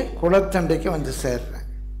கிபியோவினுடைய குளத்தண்டைக்கு வந்து சேர்றாங்க.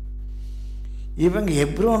 இவங்க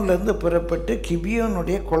எப்ரோன்லேருந்து புறப்பட்டு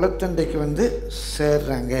கிபியோனுடைய குளத்தண்டைக்கு வந்து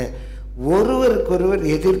சேர்றாங்க. ஒருவருக்கொருவர்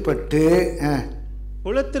எதிர்பட்டு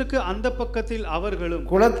குளத்திற்கு அந்த பக்கத்தில் அவர்களும்.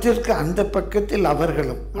 குளத்திற்கு அந்த பக்கத்தில்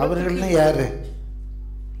அவர்களும். அவர்கள்னா யாரு?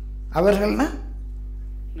 அவர்கள்னா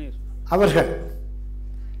அவர்கள்.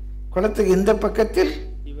 குளத்துக்கு இந்த பக்கத்தில்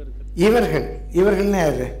இவர்கள். இவர்கள்னா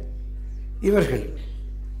யாரு? இவர்கள்.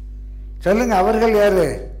 சொல்லுங்க, அவர்கள் யாரு?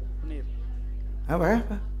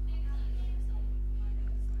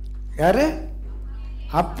 யாரு?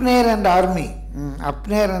 Abner and army.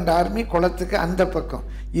 Abner and army குளத்துக்கு அந்த பக்கம்.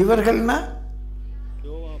 இவர்கள்னா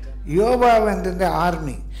யோவாப் என்ற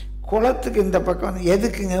ஆர்மி. குளத்துக்கு இந்த பக்கம்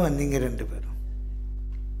எதுக்குங்க வந்தீங்க? ரெண்டு பேரும்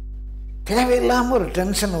தேவையில்லாமல் ஒரு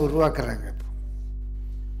டென்ஷனை உருவாக்குறாங்க. இப்போ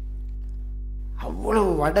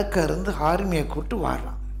அவ்வளவு வடக்க இருந்து ஆர்மியை கூட்டு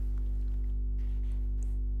வாரான்.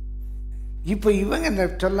 இப்போ இவங்க இந்த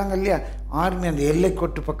சொல்லாங்க இல்லையா, ஆர்மி அந்த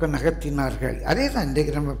எல்லைக்கோட்டு பக்கம் நகர்த்தினார்கள். அதே தான்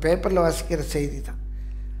இன்றைக்கு நம்ம பேப்பரில் வாசிக்கிற செய்தி தான்.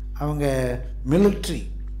 அவங்க மிலிட்ரி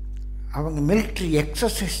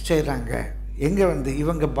எக்ஸசைஸ் செய்கிறாங்க. எங்கே வந்து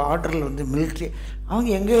இவங்க பார்டரில் வந்து மிலிட்ரி. அவங்க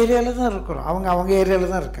எங்கள் ஏரியாவில் தான் இருக்கிறோம், அவங்க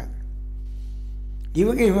ஏரியாவில் தான் இருக்காங்க.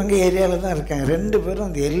 இவங்க ஏரியாவில் தான் இருக்காங்க. ரெண்டு பேரும்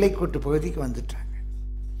அந்த எல்லைக்கோட்டு பகுதிக்கு வந்துட்டாங்க.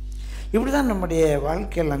 இப்படி தான் நம்முடைய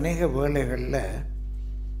வாழ்க்கையில் அநேக வேலைகளில்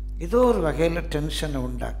ஏதோ ஒரு வகையில் டென்ஷனை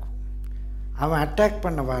உண்டாக்கும். அவன் அட்டாக்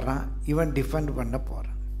பண்ண வரான், இவன் டிஃபெண்ட் பண்ண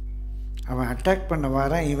போகிறான். அவன் அட்டாக் பண்ண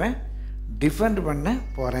வரான், இவன் டிஃபெண்ட் பண்ண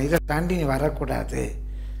போகிறான். இதை தாண்டி நீ வரக்கூடாது.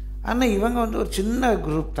 ஆனால் இவங்க வந்து ஒரு சின்ன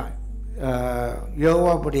குரூப் தான்,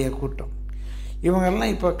 யோவாபுடைய கூட்டம்.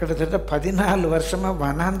 இவங்கெல்லாம் இப்போ கிட்டத்தட்ட 14 வருஷமாக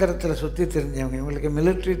வனாந்தரத்தில் சுற்றி தெரிஞ்சவங்க. இவங்களுக்கு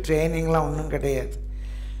மிலிட்ரி ட்ரைனிங்லாம் ஒன்றும் கிடையாது.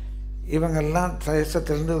 இவங்கெல்லாம்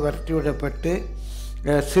தேசத்திலிருந்து வரட்டி விடப்பட்டு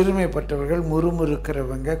சிறுமைப்பட்டவர்கள்,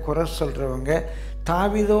 முறுமுறுக்கிறவங்க, குறை சொல்கிறவங்க,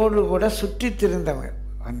 தாவீதோடு கூட சுற்றி திரிந்தவங்க.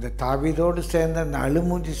 அந்த தாவீதோடு சேர்ந்த அந்த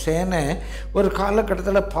அழுமூஞ்சி சேனை ஒரு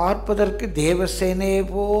காலகட்டத்தில் பார்ப்பதற்கு தேவசேனையை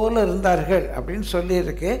போல் இருந்தார்கள் அப்படின்னு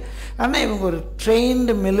சொல்லியிருக்கு. ஆனால் இவங்க ஒரு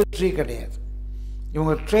ட்ரெயின்டு மிலிட்ரி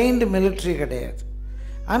கிடையாது.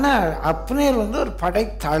 ஆனால் அப்னேர் வந்து ஒரு படை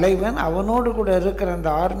தலைவன். அவனோடு கூட இருக்கிற அந்த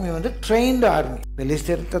ஆர்மி வந்து ட்ரெயின்டு ஆர்மி.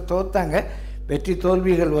 பெலிஸ்தீனத்தை தோத்தாங்க, வெற்றி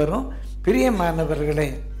தோல்விகள் வரும். பிரியமானவர்களே,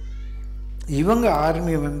 இவங்க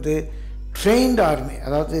ஆர்மி வந்து ட்ரெயின்டு ஆர்மி.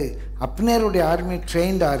 அதாவது அப்னேருடைய ஆர்மி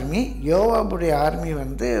ட்ரெயின்டு ஆர்மி, யோவாபுடைய ஆர்மி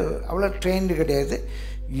வந்து அவ்வளோ ட்ரெயின்டு கிடையாது.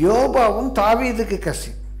 யோபாவும் தாவீதுக்கு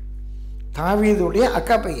கசின், தாவீதுடைய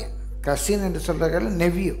அக்கா பையன். கசின் என்று சொல்கிறார்கள்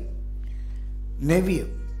நெவியோ.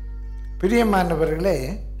 பிரியமானவர்களே,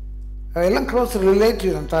 எல்லாம் க்ளோஸ்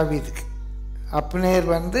ரிலேட்டிவ் தான் தாவீதுக்கு. அப்னேர்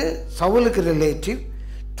வந்து சவுலுக்கு ரிலேட்டிவ்.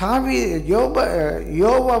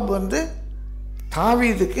 யோவாப் வந்து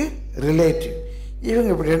தாவீதுக்கு ரிலேட்டிவ். இவங்க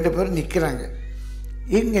இப்படி ரெண்டு பேரும் நிற்கிறாங்க.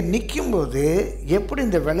 இங்கே நிற்கும்போது எப்படி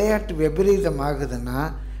இந்த விளையாட்டு விபரீதம் ஆகுதுன்னா,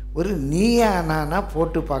 ஒரு நீயா நானா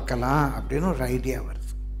போட்டு பார்க்கலாம் அப்படின்னு ஒரு ஐடியா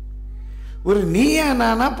வருது. ஒரு நீயா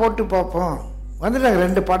நானா போட்டு பார்ப்போம். வந்துட்டாங்க,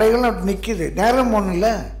 ரெண்டு படைகளும் அப்படி நிற்கிது. நேரம் ஒன்றும்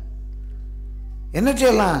இல்லை, என்ன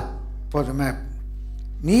செய்யலாம்? போதுமே,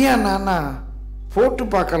 நீயா நானா போட்டு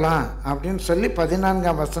பார்க்கலாம் அப்படின்னு சொல்லி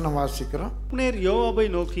 14ஆம் வசனம் வாசிக்கிறோம். அப்னேர் யோவாபை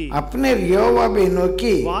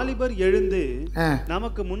நோக்கி வாலிபர் எழுந்து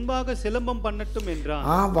நமக்கு முன்பாக சிலம்பம் பண்ணட்டும் என்றான்.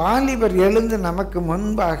 வாலிபர் எழுந்து நமக்கு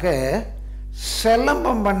முன்பாக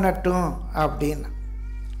சிலம்பம் பண்ணட்டும் அப்படின்னு.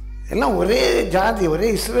 எல்லாம் ஒரே ஜாதி, ஒரே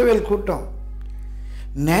இஸ்ரவேல் கூட்டம்.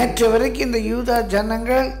 நேற்று வரைக்கும் இந்த யூதா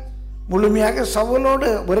ஜனங்கள் முழுமையாக சவுலோடு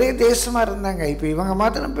ஒரே தேசமாக இருந்தாங்க. இப்போ இவங்க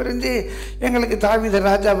மாத்திரம் பிரிஞ்சு எங்களுக்கு தாவீதை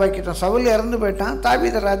ராஜாவாக்கிட்டோம், சவுல் இறந்து போயிட்டான்,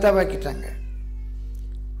 தாவீதை ராஜாவாக்கிட்டாங்க.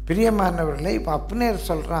 பிரியமானவர்களே, இப்போ அப்னேர்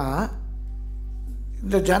சொல்கிறான்,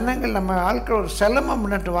 இந்த ஜனங்கள் நம்ம ஆட்கள் ஒரு சிலம்பம்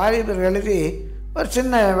பண்ணட்டும். வாலிபர் எழுதி ஒரு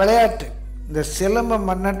சின்ன விளையாட்டு, இந்த சிலம்பம்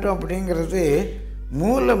பண்ணட்டும் அப்படிங்கிறது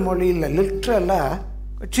மூல மொழியில் லிட்ரலாக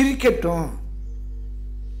சிரிக்கட்டும்,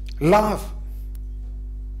 லாஃப்.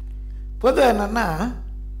 பொதுவாக என்னென்னா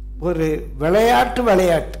ஒரு விளையாட்டு,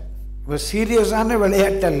 ஒரு சீரியஸான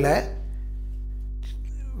விளையாட்டு அல்ல,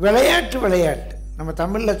 விளையாட்டு. நம்ம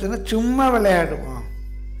தமிழில் சொன்ன சும்மா விளையாடுவோம்.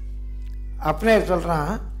 அப்படியே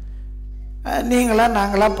சொல்கிறான்,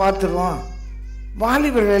 நாங்களாம் பார்த்துருவோம்,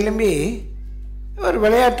 வாலிபர் எழும்பி ஒரு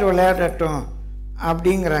விளையாட்டு விளையாடட்டும்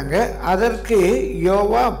அப்படிங்கிறாங்க. அதற்கு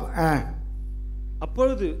யோவாப்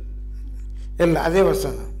அப்பொழுது இல்லை, அதே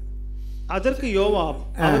வசனம். அதற்கு யோவாப்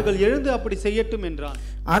அவர்கள் எழுந்து அப்படி செய்யட்டும் என்றான்.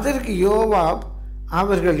 அதற்கு யோவாப்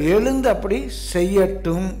அவர்கள் எழுந்து அப்படி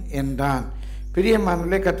செய்யட்டும் என்றான்.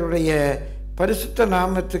 பிரியமானவர்களே, கர்த்தருடைய பரிசுத்த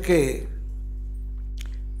நாமத்துக்கு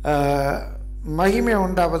மகிமை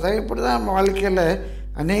உண்டாவதாக. இப்படி தான் நம்ம வாழ்க்கையில்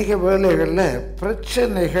அநேக வேளைகளில்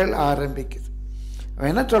பிரச்சனைகள் ஆரம்பிக்குது.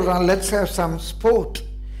 அவன் என்ன சொல்கிறான்? Let's have some sport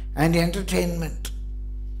and entertainment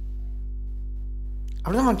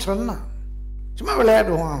அப்படிதான் அவன் சொன்னான். சும்மா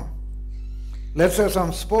விளையாடுவோம். Let's have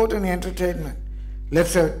some sport and entertainment.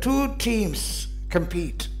 Let's have 2 teams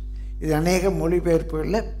compete. இது அநேக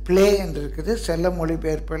மொழிபெயர்ப்புகளில் பிளே என்று இருக்குது. சில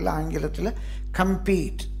மொழிபெயர்ப்புகளில் ஆங்கிலத்தில்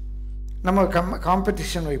கம்பீட். நம்ம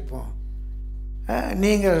காம்படிஷன் வைப்போம்.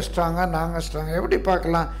 நீங்கள் ஸ்ட்ராங்காக, நாங்கள் ஸ்ட்ராங்காக. எப்படி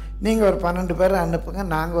பார்க்கலாம்? நீங்கள் ஒரு 12 பேர் அனுப்புங்க,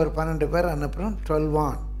 நாங்கள் ஒரு 12 பேர் அனுப்புகிறோம். 12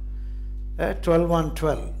 on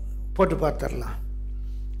 12 போட்டு பார்த்துடலாம்.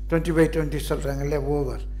 20/20 சொல்கிறாங்க இல்லையா,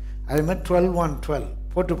 ஓவர். அதுமாதிரி 12 on 12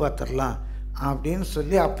 போட்டு பார்த்துடலாம் அப்படின்னு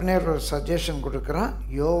சொல்லி அப்னேர் ஒரு சஜஷன் கொடுக்குறான்.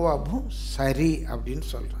 யோவாபும் சரி அப்படின்னு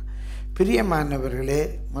சொல்கிறான். பிரியமானவர்களே,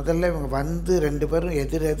 முதல்ல இவங்க வந்து 2 பேரும்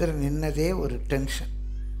எதிர் நின்னதே ஒரு டென்ஷன்.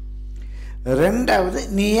 ரெண்டாவது,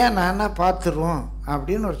 நீயா நானா பார்த்துருவோம்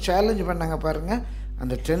அப்படின்னு ஒரு சேலஞ்ச் பண்ணாங்க பாருங்கள்.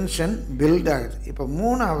 அந்த டென்ஷன் பில்ட் ஆகுது. இப்போ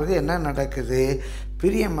மூணாவது என்ன நடக்குது?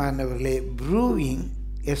 பிரியமானவர்களே, ப்ரூவிங்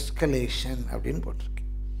எஸ்கலேஷன் அப்படின்னு போட்டிருக்கு.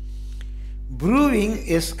 Proving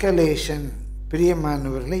escalation.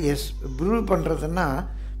 பிரியமானவர்களே, ப்ரூ பண்ணுறதுன்னா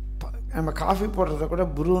நம்ம காஃபி போடுறத கூட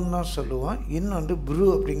ப்ரூன்னு தான் சொல்லுவோம். இன்னொன்று ப்ரூ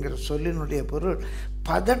அப்படிங்கிற சொல்லினுடைய பொருள்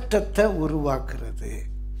பதட்டத்தை உருவாக்குறது.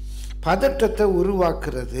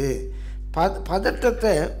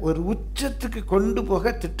 பதட்டத்தை ஒரு உச்சத்துக்கு கொண்டு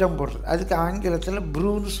போக திட்டம் போடுறது. அதுக்கு ஆங்கிலத்தில்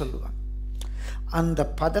ப்ரூன்னு சொல்லுவாங்க. அந்த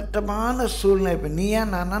பதட்டமான சூழ்நிலை, இப்போ நீயா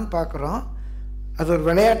நானான்னு பார்க்குறோம், அது ஒரு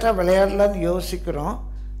விளையாட்டாக விளையாடலான்னு யோசிக்கிறோம்,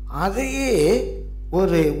 அதையே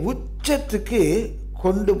ஒரு உச்சத்துக்கு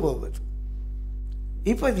கொண்டு போகுது.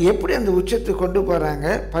 இப்போ இது எப்படி அந்த உச்சத்துக்கு கொண்டு போகிறாங்க?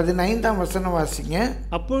 15ஆம் வசனம் வாசிங்க.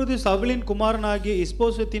 அப்பொழுது சவுலின் குமாரனாகிய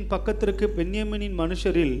இஸ்போசேத்தின் பக்கத்திற்கு பென்யமீனின்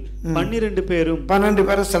மனுஷரில் 12 பேரும் 12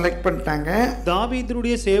 பேரை செலக்ட் பண்ணிட்டாங்க.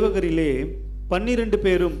 தாவீதுடைய சேவகரிலே 12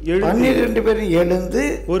 பேரும் 12 பேரும் எழுந்து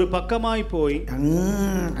ஒரு பக்கமாய் போய்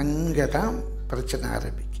அங்கே தான் பிரச்சனை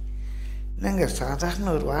ஆரம்பிக்கும். என்னங்க சாதாரண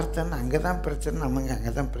ஒரு வார்த்தைன்னா அங்கே தான் பிரச்சனை, நமக்கு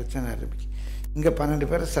அங்கே தான் பிரச்சனை ஆரம்பிக்கும். இங்கே 12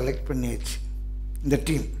 பேரை செலக்ட் பண்ணியாச்சு இந்த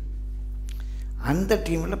டீம். அந்த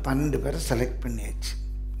டீமில் 12 பேரை செலக்ட் பண்ணியாச்சு.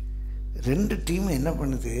 2 டீம் என்ன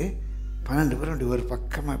பண்ணுது? 12 பேரும் அப்படி ஒரு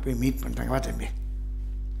பக்கமாக போய் மீட் பண்ணுறாங்க. வா தம்பி,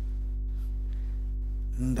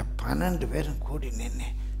 இந்த 12 பேரும் கூடி நின்று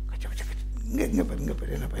இங்கே பாரு, இங்கே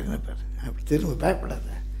பாரு, என்ன பாரு, அப்படி திரும்ப பயப்படாத.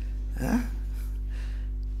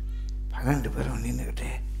 12 பேரும் நின்றுக்கிட்டு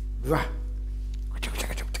வா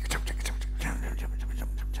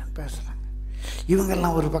பேசுகிறாங்க.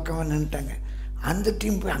 இவங்கெல்லாம் ஒரு பக்கமாக நின்றுட்டாங்க. அந்த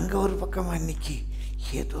டீம் போய் அங்கே ஒரு பக்கமாக நிற்கி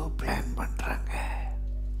ஏதோ பிளான் பண்ணுறாங்க.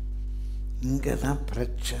 இங்கே தான்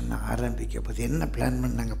பிரச்சனை ஆரம்பிக்க போகுது. என்ன பிளான்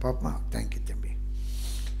பண்ணாங்க பார்ப்போம். தேங்க்யூ தம்பி.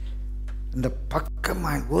 இந்த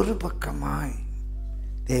பக்கமாய் ஒரு பக்கமாய்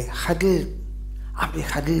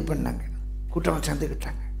ஹடில் பண்ணாங்க. கூட்டமாக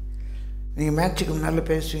சேர்ந்துக்கிட்டாங்க. நீங்கள் மேட்சுக்கு முன்னால்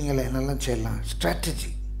பேசுவீங்களே, என்னெல்லாம் செய்யலாம்,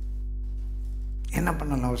 ஸ்ட்ராட்டஜி என்ன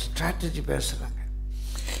பண்ணலாம், ஒரு ஸ்ட்ராட்டஜி பேசுகிறாங்க.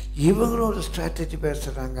 இவங்களும் ஒரு ஸ்ட்ராட்டஜி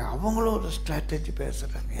பேசுகிறாங்க, அவங்களும் ஒரு ஸ்ட்ராட்டஜி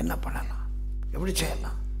பேசுகிறாங்க. என்ன பண்ணலாம், எப்படி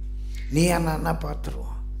செய்யலாம், நீ என்ன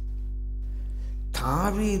பார்த்துருவோம்.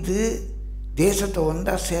 தாவீது தேசத்தை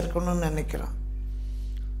ஒன்றா சேர்க்கணும்னு நினைக்கிறான்.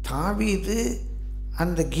 தாவீது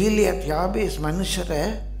அந்த கீலியாத் யாபேஸ் மனுஷரை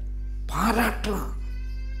பாராட்டுறான்.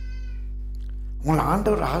 உங்களை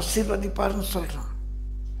ஆண்டவர் ஆசீர்வதிப்பார்னு சொல்றான்.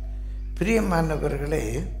 பிரியமானவர்களே,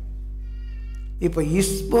 இப்போ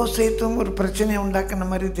இஸ்போசேத்தும் ஒரு பிரச்சனையை உண்டாக்குன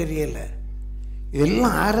மாதிரி தெரியல.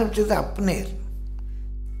 இதெல்லாம் ஆரம்பிச்சது அப்னேர்,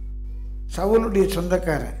 சவுலுடைய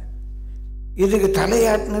சொந்தக்காரன். இதுக்கு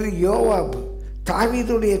தலையாட்டினது யோவாபு,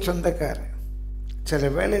 தாவீதுடைய சொந்தக்காரன். சில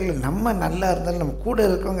வேளைகளில் நம்ம நல்லா இருந்தாலும் நம்ம கூட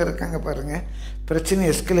இருக்கவங்க இருக்காங்க பாருங்கள், பிரச்சனையை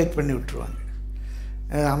எஸ்கலேட் பண்ணி விட்டுருவாங்க.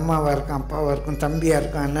 அம்மாவாக இருக்கும், அப்பாவாக இருக்கும், தம்பியாக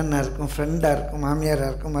இருக்கும், அண்ணனாக இருக்கும், ஃப்ரெண்டாக இருக்கும், மாமியாராக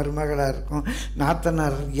இருக்கும், மருமகளாக இருக்கும், நாத்தனாக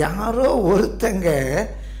இருக்கும். யாரோ ஒருத்தங்க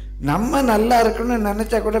நம்ம நல்லா இருக்கணும்னு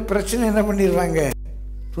நினச்சா கூட பிரச்சனை என்ன பண்ணிடுவாங்க,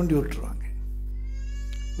 தூண்டி விட்டுருவாங்க,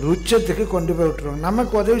 ஒரு உச்சத்துக்கு கொண்டு போய் விட்டுருவாங்க.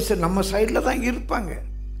 நமக்கு உதவி நம்ம சைடில் தான் இருப்பாங்க.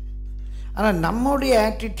 ஆனால் நம்முடைய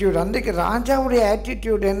ஆட்டிடியூட், அன்றைக்கு ராஜாவுடைய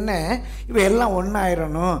ஆட்டிடியூட் என்ன, இப்போ எல்லாம்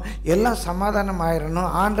ஒன்றாயிரணும், எல்லாம் சமாதானம் ஆயிரணும்,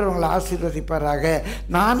 ஆண்டவர் உங்களை ஆசீர்வதிப்பாராக,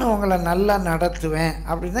 நானும் உங்களை நல்லா நடத்துவேன்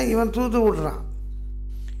அப்படின்னு தான் இவன் தூது விடுறான்.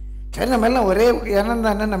 சரி, நம்ம எல்லாம் ஒரே இனம்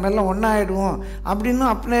தானே, நம்ம எல்லாம் ஒன்றாயிடுவோம்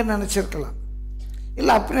அப்படின்னு அப்படியே நினச்சிருக்கலாம்.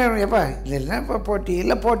 இல்லை அப்படியே எப்பா இல்லைன்னா இப்போ போட்டி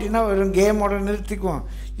இல்லை, போட்டின்னா ஒரு கேமோட நிறுத்திக்குவோம்.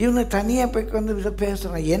 இவங்க தனியாக போய் வந்து இதை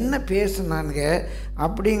பேசுகிறான். என்ன பேசுனானுங்க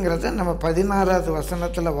அப்படிங்கிறத நம்ம 16வது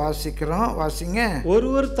வசனத்தில் வாசிக்கிறோம். வாசிங்க.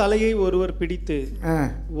 ஒருவர் தலையை ஒருவர் பிடித்து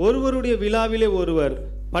ஒருவருடைய விழாவிலே ஒருவர்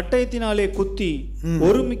பட்டயத்தினாலே குத்தி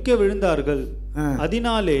ஒருமிக்க விழுந்தார்கள்.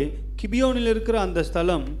 அதனாலே கிபியோனில் இருக்கிற அந்த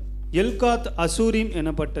ஸ்தலம் எல்காத் அசூரிம்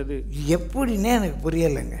எனப்பட்டது. எப்படின்னே எனக்கு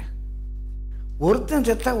புரியலைங்க. ஒருத்தன்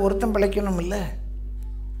செத்தா ஒருத்தன் பிழைக்கணும் இல்லை,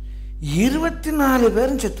 24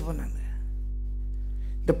 பேரும் செத்து போனாங்க.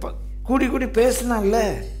 இந்த கூடி கூடி பேசினான்ல,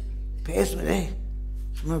 பேசுனதே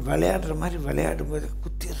சும்மா விளையாடுற மாதிரி விளையாடும்போது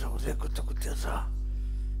குத்திடுறான், ஒரே குத்திடுறான்,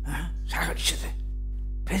 சாகடிச்சது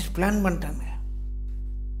பேசி பிளான் பண்ணிட்டாங்க.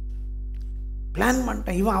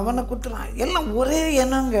 இவன் அவனை குத்துறான். எல்லாம் ஒரே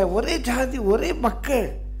இனங்க, ஒரே ஜாதி, ஒரே மக்கள்,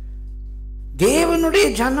 தேவனுடைய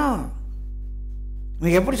ஜனம்.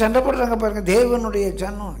 எப்படி சண்டை போடுறாங்க பாருங்க. தேவனுடைய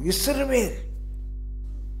ஜனம்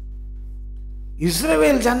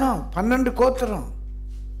இஸ்ரவேல் ஜனம் 12 கோத்திரம்,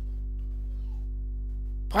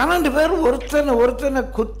 12 பேர் ஒருத்தனை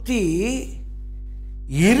குத்தி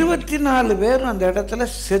 24 பேரும் அந்த இடத்துல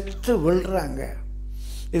செத்து விழுறாங்க.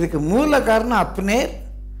 இதுக்கு மூல காரணம் அப்னேர்,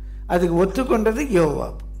 அதுக்கு ஒத்துக்கொண்டது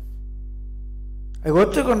யோவாப்.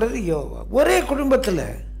 ஒரே குடும்பத்தில்,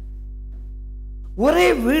 ஒரே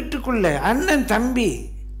வீட்டுக்குள்ள, அண்ணன் தம்பி,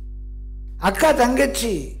 அக்கா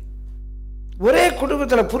தங்கச்சி, ஒரே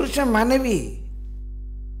குடும்பத்தில் புருஷன் மனைவி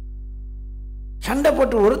சண்டை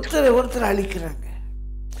போட்டு ஒருத்தர் அழிக்கிறாங்க,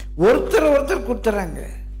 ஒருத்தர் குத்துறாங்க.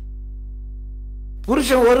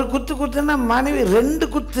 புருஷன் ஒரு குத்துனா மனைவி 2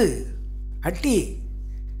 குத்து அட்டி.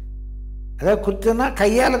 அதாவது குத்துனா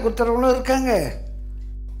கையால் குத்துறவங்களும் இருக்காங்க,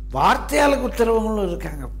 வார்த்தையால் குத்துறவங்களும்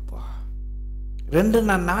இருக்காங்க. 2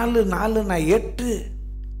 நான் 4, 4 நான் 8,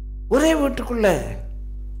 ஒரே வீட்டுக்குள்ள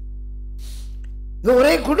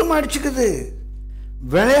ஒரே குடும்பம் அடிச்சுக்குது.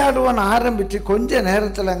 விளையாடுவான்னு ஆரம்பிச்சு கொஞ்ச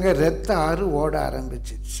நேரத்தில் அங்கே ரத்த ஆறு ஓட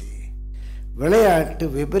ஆரம்பிச்சிச்சு. விளையாட்டு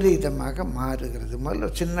விபரீதமாக மாறுகிறது. முதல்ல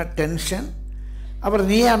சின்ன டென்ஷன், அப்புறம்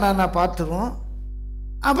நீயா நானா பார்த்துருவோம்,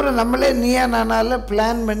 அப்புறம் நம்மளே நீயா நானால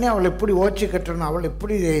பிளான் பண்ணி அவளை எப்படி ஓச்சி கட்டணும், அவளை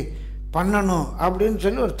எப்படி பண்ணணும் அப்படின்னு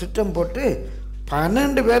சொல்லி ஒரு திட்டம் போட்டு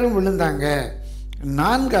 12 பேரும் விழுந்தாங்க.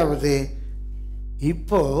 4வது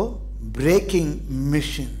இப்போ பிரேக்கிங்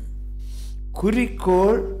மிஷன்,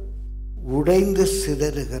 குறிக்கோள் உடைந்து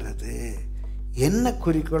சிதறுகிறது. என்ன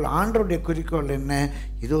குறிக்கோள்? ஆண்டவருடைய குறிக்கோள் என்ன?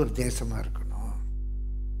 இது ஒரு தேசமாக இருக்கணும்.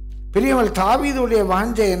 பெரியவள் தாவீதுடைய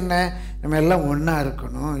வாஞ்சை என்ன? நம்ம எல்லாம் ஒன்றா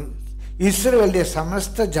இருக்கணும், இஸ்ரவேலுடைய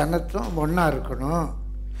சமஸ்த ஜனத்தும் ஒன்றா இருக்கணும்.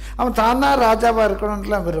 அவன் தானா ராஜாவாக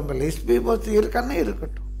இருக்கணும்லாம் விரும்பலை. இஸ்போசேத் இருக்கான்னு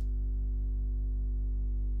இருக்கட்டும்,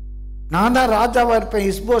 நான் தான் ராஜாவாக இருப்பேன்,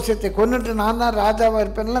 இஸ்போசேத்தை கொன்னுட்டு நான் தான் ராஜாவாக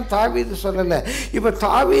இருப்பேன்லாம் தாவீது சொல்லலை. இப்போ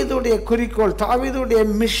தாவீதுடைய குறிக்கோள், தாவீதுடைய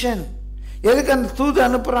மிஷன், எதுக்கு அந்த தூது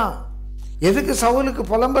அனுப்புகிறான், எதுக்கு சவுலுக்கு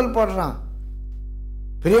புலம்பல் போடுறான்?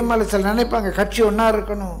 பிரியமால சில நினைப்பாங்க கட்சி ஒன்றா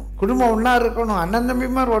இருக்கணும், குடும்பம் ஒன்றா இருக்கணும், அண்ணன்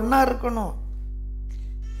தம்பிமார் ஒன்றா இருக்கணும்.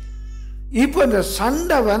 இப்போ இந்த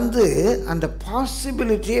சண்டை வந்து அந்த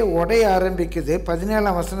பாசிபிலிட்டியை உடைய ஆரம்பிக்குது.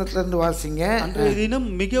 17ஆம் வசனத்திலிருந்து வாசிங்க. அன்றைய தினம்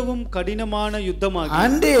மிகவும் கடினமான யுத்தமாக,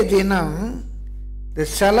 அன்றைய தினம் இந்த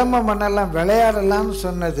சிலம்ப மண்ணெல்லாம் விளையாடலாம்னு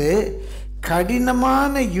சொன்னது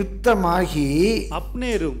கடினமான யுத்தமாகி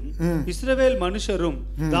அப்னேரும் இஸ்ரவேல் மனுஷரும்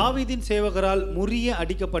தாவீதின் சேவகரால் முறிய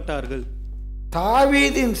அடிக்கப்பட்டார்கள்.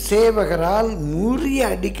 தாவீதின் சேவகரால் முறிய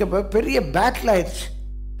அடிக்கப்ப பெரிய பேட்டில் ஆயிடுச்சு.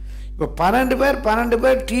 இப்போ 12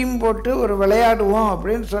 பேர் டீம் போட்டு ஒரு விளையாடுவோம்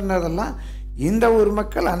அப்படின்னு சொன்னதெல்லாம் இந்த ஒரு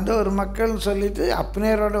மக்கள் அந்த ஒரு மக்கள்னு சொல்லிட்டு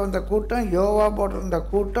அப்னேரோட வந்த கூட்டம், யோவாபோட இருந்த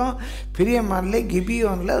கூட்டம் பிரியமானிலே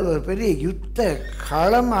கிபியோனில் ஒரு பெரிய யுத்த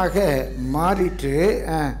களமாக மாறிட்டு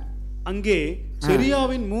அங்கே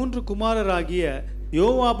செரியாவின் 3 குமாரராகிய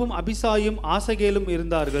யோவாபும் அபிசாயும் ஆசகேலும்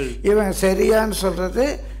இருந்தார்கள். இவன் செரியான்னு சொல்றது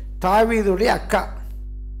தாவீதுடைய அக்கா.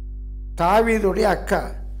 தாவீதுடைய அக்கா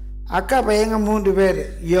அக்கா பையங்க 3 பேர்,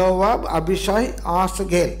 யோவாப், அபிஷாய்,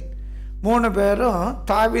 ஆசகேல். 3 பேரும்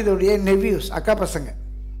தாவீதுடைய நெவியூஸ், அக்கா பசங்க.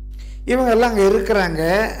 இவங்க எல்லாம் அங்கே இருக்கிறாங்க.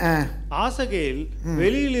 ஆசகேல்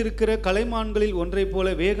வெளியில் இருக்கிற கலைமான்களில் ஒன்றை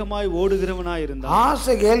போல வேகமாய் ஓடுகிறவனாய் இருந்தான்.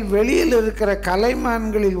 ஆசகேல் வெளியில் இருக்கிற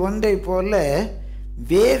கலைமான்களில் ஒன்றை போல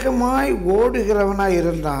வேகமாய் ஓடுகிறவனாய்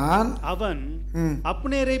இருந்தான். அவன்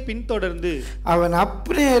அப்னேரை பின்தொடர்ந்து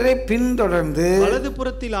வலது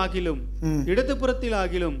புறத்தில் ஆகிலும் இடது புறத்தில்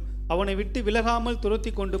ஆகிலும் அவனை விட்டு விலகாமல்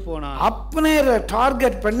துரத்தி கொண்டு போனான். அப்னேரை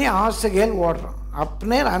டார்கெட் பண்ணி ஆசகேல் ஓடுறான்.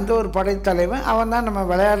 அப்னேர் அந்த ஒரு படைத்தலைவன், அவன் தான் நம்ம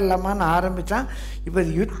விளையாடலாமான்னு ஆரம்பித்தான். இப்போ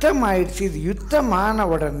யுத்தம் ஆயிடுச்சு. இது யுத்தமான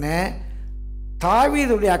உடனே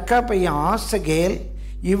தாவீதுடைய அக்கா பையன் ஆசகேல்,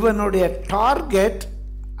 இவனுடைய டார்கெட்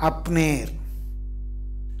அப்னேர்.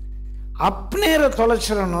 அப்னேரை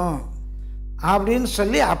தொலைச்சிடணும் அப்படின்னு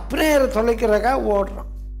சொல்லி அப்னேரை தொலைக்கிறதுக்காக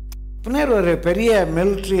ஓடுறான். அப்னேர் ஒரு பெரிய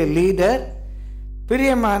மிலிட்ரி லீடர்.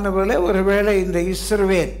 பிரியமானவர்களே, ஒருவேளை இந்த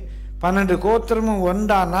இஸ்ரவேல் 12 கோத்திரமும்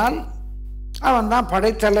ஒன்றானால் அவன் தான்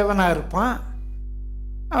படைத்தலைவனாக இருப்பான்.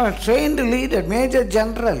 அவன் ட்ரெயின்டு லீடர், மேஜர்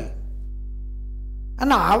ஜெனரல்.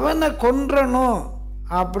 ஆனால் அவனை கொன்றணும்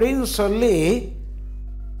அப்படின்னு சொல்லி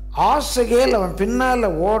ஆசகேல் அவன்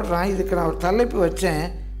பின்னால் ஓடுறான். இதுக்கு நான் ஒரு தலைப்பு வச்சேன்,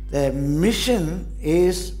 the mission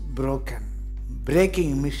is broken,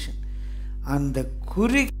 braking mission. அந்த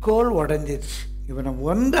குறிக்கோள் உடஞ்சிருச்சு. இவனை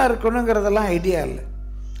ஒன்றா இருக்கணுங்கிறதெல்லாம் ஐடியா இல்லை.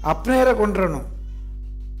 அப்னேரை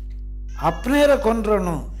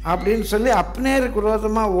கொன்றணும் அப்படின்னு சொல்லி அப்னேருக்கு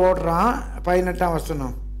விரோதமாக ஓடுறான். 18ஆம்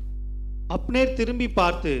வசனம். அப்னேர் திரும்பி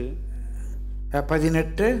பார்த்து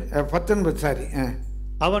 19 சாரி.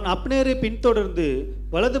 அவன் அப்னேரை பின்தொடர்ந்து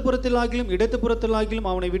வலது புறத்திலாகிலும் இடது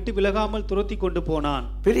புறத்திலாகிலும் அவனை விட்டு விலகாமல் துரத்தி கொண்டு போனான்.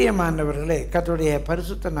 பிரியமானவர்களே, கர்த்தருடைய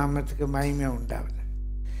பரிசுத்த நாமத்துக்கு மகிமை உண்டாகுது.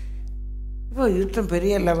 இப்போ யுத்தம்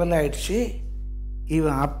பெரிய லெவல் ஆயிடுச்சு.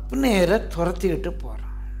 இவன் அப்னேரை துரத்திக்கிட்டு போகிறான்.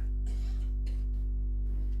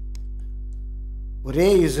 ஒரே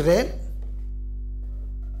இஸ்ரேல்,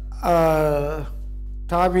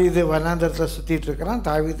 தாவீது வனாந்தரத்தில் சுற்றிட்டு இருக்கிறான்.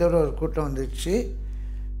 தாவீதோட ஒரு கூட்டம் வந்துடுச்சு.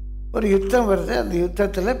 ஒரு யுத்தம் வருது. அந்த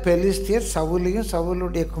யுத்தத்தில் பெலிஸ்தியர் சவுலையும்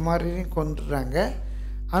சவுலுடைய குமாரையும் கொண்டுறாங்க.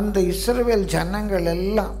 அந்த இஸ்ரவேல் ஜனங்கள்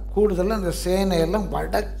எல்லாம் கூடுதலாக அந்த சேனையெல்லாம்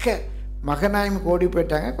வடக்க மகனாயிமுக்கு ஓடி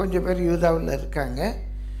போயிட்டாங்க. கொஞ்சம் பேர் யூதாவில் இருக்காங்க.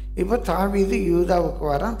 இப்போ தாவீது யூதாவுக்கு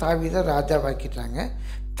வரான். தாவீதை ராஜாவாக்கிட்டாங்க.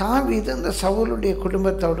 தாவீது அந்த சவுலுடைய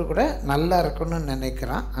குடும்பத்தோடு கூட நல்லா இருக்கணும்னு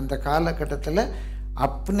நினைக்கிறான். அந்த காலகட்டத்தில்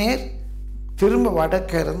அப்னேர் திரும்ப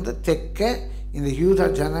வடக்க இருந்து தெற்க இந்த யூதா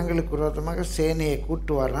ஜனங்களுக்கு விரோதமாக சேனையை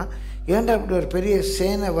கூட்டு வரான். ஏன்டா அப்படி ஒரு பெரிய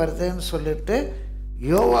சேனை வருதுன்னு சொல்லிட்டு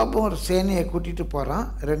யோவாபும் ஒரு சேனையை கூட்டிகிட்டு போகிறான்.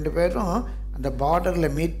 2 பேரும் அந்த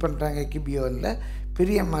பார்டரில் மீட் பண்ணுறாங்க கிபியோனில்.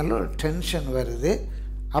 பிரியமால ஒரு டென்ஷன் வருது.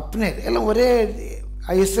 அப்னேர் எல்லாம் ஒரே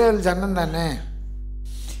இஸ்ரேல் ஜனம் தானே.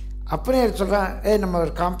 அப்னேர் சொல்கிறான், நம்ம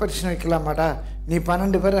ஒரு காம்படிஷன் வைக்கலாமாடா, நீ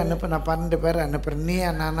 12 பேர் அனுப்பு, நான் 12 பேர் அனுப்புகிறேன், நீ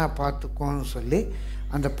நானா பார்த்துக்கோன்னு சொல்லி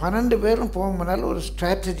அந்த 12 பேரும் போக முன்னால் ஒரு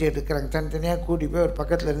ஸ்ட்ராட்டஜி எடுக்கிறாங்க. தனித்தனியாக கூடி போய் ஒரு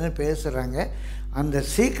பக்கத்தில் இருந்து பேசுகிறாங்க. அந்த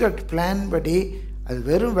சீக்ரெட் பிளான் படி அது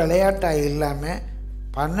வெறும் விளையாட்டாக இல்லாமல்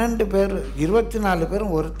 12 பேர் 24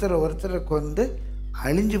 பேரும் ஒருத்தரை கொண்டு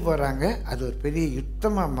அழிஞ்சு போகிறாங்க. அது ஒரு பெரிய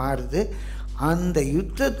யுத்தமாக மாறுது. அந்த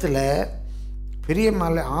யுத்தத்தில்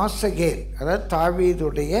பிரியமால ஆசகேல், அதாவது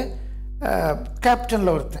தாவீதுடைய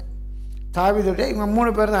கேப்டனில் ஒருத்தன், தாவீதுடைய இவங்க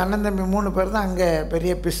 3 பேர் தான், அண்ணன் தம்பி 3 பேர் தான் அங்கே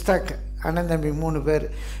பெரிய பிஸ்தாக்கு. அண்ணன் தம்பி 3 பேர்,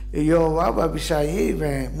 யோவாப், அபிஷாயி,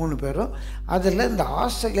 இவன் 3 பேரும். அதில் இந்த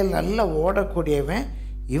ஆசகேல் நல்லா ஓடக்கூடியவன்.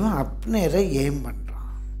 இவன் அப்னேரை எய்ம்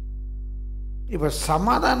பண்ணுறான். இப்போ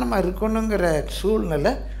சமாதானமாக இருக்கணுங்கிற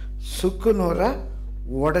சூழ்நிலை சுக்குநூறாக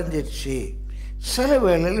உடஞ்சிடுச்சு. சில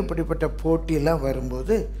வேளையில் இப்படிப்பட்ட போட்டியெல்லாம்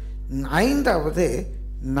வரும்போது 5வது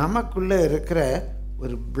நமக்குள்ளே இருக்கிற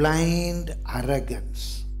ஒரு பிளைண்ட் அரகன்ஸ்.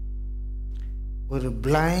 ஒரு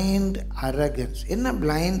பிளைண்ட் அரகன்ஸ். என்ன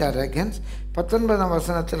பிளைண்ட் அரகன்ஸ்? 19ஆம்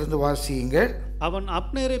வசனத்திலிருந்து வாசியுங்கள். அவன்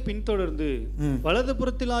அப்னேரை பின்தொடர்ந்து வலது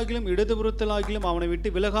புறத்திலாகிலும் இடது புறத்திலாகிலும் அவனை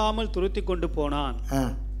விட்டு விலகாமல் துரத்தி கொண்டு போனான்.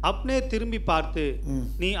 அப்னேர் திரும்பி பார்த்து,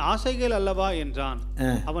 நீ ஆசகேல் அல்லவா என்றான்.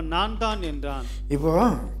 அவன் நான் தான் என்றான். இப்போ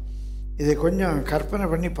இதை கொஞ்சம் கற்பனை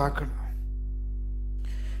பண்ணி பார்க்கணும்.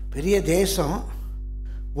 பெரிய தேசம்,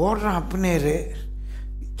 ஓடுறான் அப்னேரு,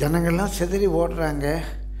 ஜனங்கள்லாம் சிதறி ஓடுறாங்க.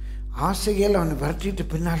 ஆசைகள் அவனை விரட்டிட்டு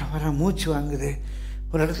பின்னால் வர மூச்சு வாங்குது.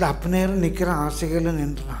 ஒரு இடத்துல அப்னேரும் நிற்கிறான், ஆசைகளும்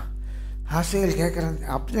நின்றான். ஆசைகள் கேட்குறான்.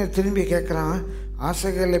 அப்படியே திரும்பி கேட்குறான்.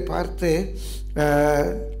 ஆசைகளை பார்த்து,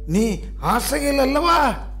 நீ ஆசைகள் அல்லவா,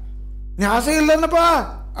 நீ ஆசைகள் என்னப்பா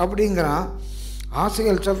அப்படிங்கிறான்.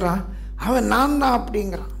 ஆசைகள் சொல்கிறான், அவன் நான் தான்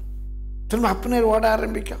அப்படிங்கிறான். திரும்ப அப்னேர் ஓட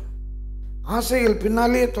ஆரம்பிக்கான். ஆசைகள்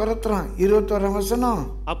பின்னாலேயே துரத்துறான். 21 வசனம்.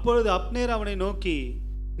 அப்பொழுது அப்னேர் அவனை நோக்கி,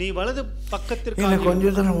 நீ வலது பக்கத்திற்கு. இன்னும்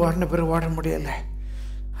கொஞ்சம் தூரம் ஓடின பிறகு ஓட முடியலை.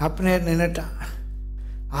 அப்னேர் நின்றுட்டான்.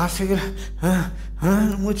 ஆசைகள்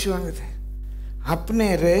மூச்சு வாங்குது.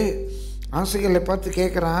 அப்னேரு ஆசைகளை பார்த்து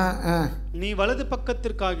கேட்குறான், நீ வலது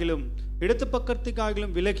பக்கத்திற்காகிலும் இடது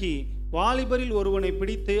பக்கத்திற்காகிலும் விலகி வாலிபரில் ஒருவனை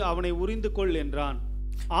பிடித்து அவனை உரிந்து கொள் என்றான்.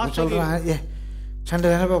 சொல்கிறான், சண்டை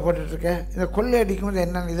தானப்பா போட்டுட்ருக்க. இந்த கொள்ளை அடிக்கும்போது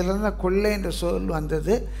என்னன்னு, இதில் தான் கொள்ளை என்ற சொல்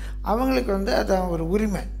வந்தது. அவங்களுக்கு வந்து அது ஒரு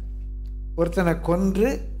உரிமை. ஒருத்தனை கொன்று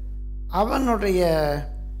அவனுடைய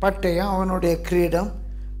பட்டயம், அவனுடைய கிரீடம்,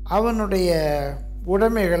 அவனுடைய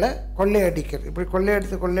உடைமைகளை கொள்ளையடிக்கிறது. இப்படி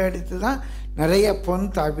கொள்ளையடித்து தான் நிறைய பொன்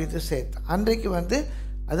தாவீது சேர்த்தான். அன்றைக்கு வந்து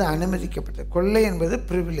அது அனுமதிக்கப்பட்டது. கொள்ளை என்பது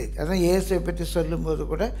ப்ரிவிலேஜ். அதான் இயேசுவை பற்றி சொல்லும்போது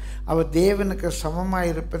கூட அவர் தேவனுக்கு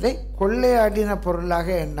சமமாக இருப்பதை கொள்ளையாடின பொருளாக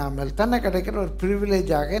எண்ணாமல், தன்னை கிடைக்கிற ஒரு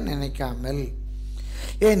ப்ரிவிலேஜாக நினைக்காமல்,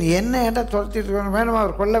 ஏன் என்ன ஏன்டா துரத்திட்டு இருக்கணும், வேணுமா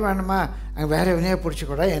ஒரு கொள்ளை வேணுமா, அங்கே வேற எவனையே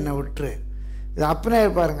பிடிச்சிக்கூட என்னை விட்டுரு. இது அப்பனே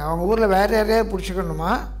இருப்பாருங்க. அவங்க ஊரில் வேறு யாரையா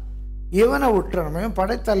பிடிச்சிக்கணுமா, இவனை விட்டுறணுமா, இவன்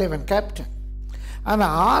படைத்தலைவன், கேப்டன்.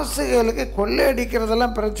 ஆனால் ஆசைகளுக்கு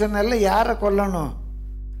கொள்ளையடிக்கிறதெல்லாம் பிரச்சனை இல்லை. யாரை கொல்லணும்,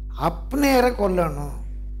 அப்னேரை கொல்லணும்,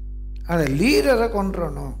 அந்த லீடரை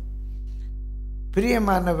கொன்றணும்.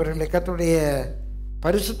 பிரியமானவர்களே, கர்த்தருடைய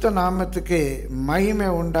பரிசுத்த நாமத்துக்கு மகிமை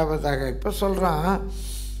உண்டாவதாக. இப்போ சொல்கிறான்,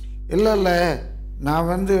 இல்லை நான்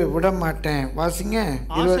வந்து விட மாட்டேன். வாசிங்க.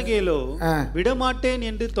 ஆசகேலோ விடமாட்டேன்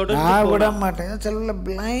என்று தொடர்ந்து, நான் விட மாட்டேன். சில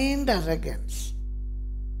பிளைண்ட் அரகன்ஸ்.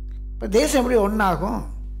 இப்போ தேசம் எப்படி ஒன்றாகும்?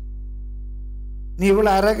 நீ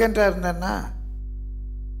இவ்வளோ அரகண்டாக இருந்தன்னா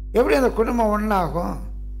எப்படி அந்த குடும்பம் ஒன்றாகும்?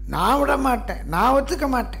 நான் விட மாட்டேன், நான் ஒத்துக்க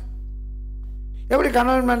மாட்டேன். எப்படி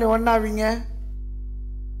கணவன் மனைவி ஒன்றாவீங்க?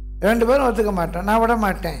 2 பேரும் ஒத்துக்க மாட்டேன், நான் விட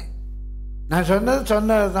மாட்டேன். நான்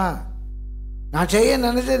சொன்னது தான். நான் செய்ய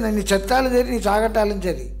நினைச்சேன். நீ செத்தாலும் சரி, நீ சாகட்டாலும்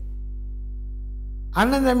சரி.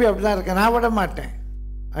 அண்ணன் தம்பி அப்படி தான் இருக்கேன், நான் விட மாட்டேன்.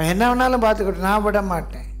 என்ன வேணாலும் பார்த்துக்கிட்டு நான் விட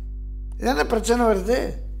மாட்டேன். இதென்ன பிரச்சனை வருது?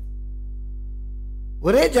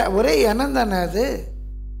 ஒரே இனம் தானே அது.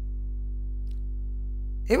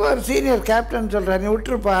 இப்போ ஒரு சீனியர் கேப்டன் சொல்கிறார், நீ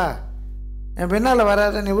விட்டுருப்பா, என் பின்னால்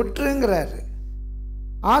வராத, நீ விட்டுருங்கிறாரு.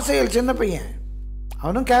 ஆசைகள் சின்ன பையன்,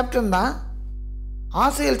 அவனும் கேப்டன் தான்.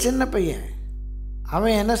 ஆசைகள் சின்ன பையன்,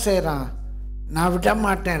 அவன் என்ன செய்கிறான், நான் விட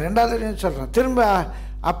மாட்டேன். 2வது சொல்கிறான். திரும்ப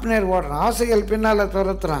அப்னேர் ஓடுறான். ஆசைகள் பின்னால்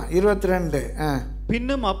துரத்துறான். 22.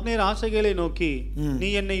 பின்னும் அப்னேர் ஆசைகளை நோக்கி, நீ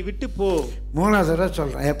என்னை விட்டு போ. 3வது தடவை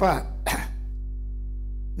சொல்கிறான், ஏப்பா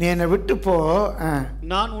நீ என்னை விட்டு போ,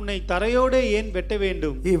 நான் உன்னை தரையோட ஏன் வெட்ட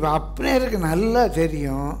வேண்டும். இப்போ அப்னேருக்கு நல்லா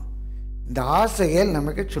தெரியும் இந்த ஆசைகள்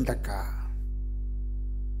நமக்கு சுண்டக்கா.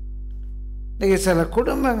 இன்னைக்கு சில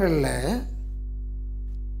குடும்பங்களில்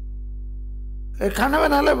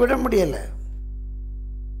கணவனால் விட முடியலை,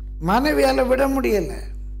 மனைவியால் விட முடியலை.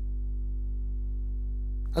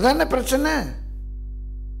 அதான பிரச்சனை.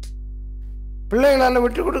 பிள்ளைகளால்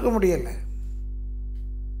விட்டு கொடுக்க முடியலை.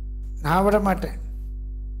 நான் விட மாட்டேன்,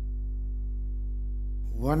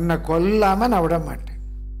 உன்னை கொல்லாமல் நான் விட மாட்டேன்,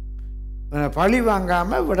 உன்னை பழி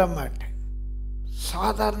வாங்காமல் விட மாட்டேன்.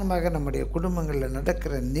 சாதாரணமாக நம்முடைய குடும்பங்களில்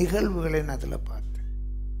நடக்கிற நிகழ்வுகளை நான் அதில் பார்த்தேன்.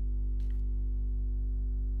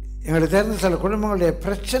 எங்களுக்கு தெரிந்த சில குடும்பங்களுடைய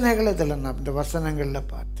பிரச்சனைகளை இதில் நான் இந்த வசனங்களில்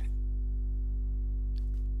பார்த்தேன்.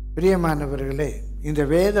 பிரியமானவர்களே, இந்த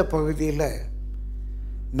வேத பகுதியில்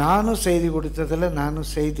நானும் செய்தி கொடுத்ததில்லை,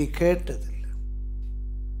 நானும் செய்தி கேட்டதில்லை.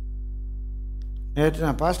 நேற்று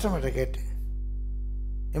நான் பாஸ்டர் கிட்ட கேட்டேன்,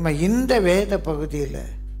 ஏம்மா இந்த வேத பகுதியில்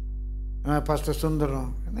பாஸ்டர்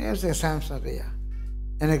சுந்தரம் சாம்சன் ஐயா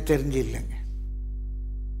எனக்கு தெரிஞ்சு இல்லைங்க,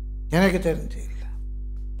 எனக்கு தெரிஞ்சு இல்லை.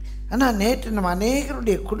 ஆனால் நேற்று நம்ம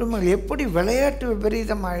அநேகருடைய குடும்பங்கள் எப்படி விளையாட்டு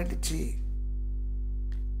விபரீதம் ஆயிடுச்சு.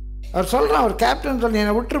 அவர் சொல்கிறான், அவர் கேப்டன் சொல்லி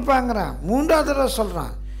என்னை விட்டுருப்பாங்கிறான். 3வது தடவை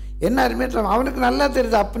சொல்கிறான். என்ன அருமையாக, அவனுக்கு நல்லா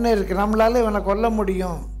தெரியுது அப்னேர் இருக்கு, நம்மளால இவனை கொல்ல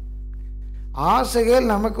முடியும்.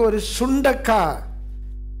 ஆசைகள் நமக்கு ஒரு சுண்டக்கா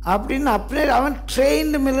அப்படின்னு அப்னேர், அவன்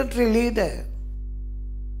ட்ரெயின்டு மிலிட்ரி லீடர்.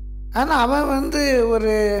 ஆனால் அவன் வந்து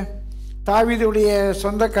ஒரு தாவீதுடைய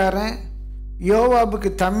சொந்தக்காரன், யோவாபுக்கு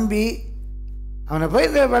தம்பி. அவனை போய்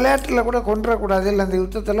இந்த விளையாட்டில் கூட கொன்றக்கூடாது, இல்லை இந்த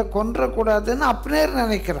யுத்தத்தில் கொன்றக்கூடாதுன்னு அப்னேர்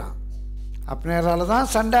நினைக்கிறான். அப்னேரால்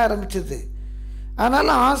தான் சண்டை ஆரம்பிச்சது.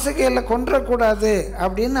 ஆனாலும் ஆசைகையில் கொன்றக்கூடாது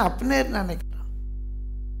அப்படின்னு அப்னேர் நினைக்கிறான்.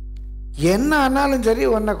 என்ன ஆனாலும் சரி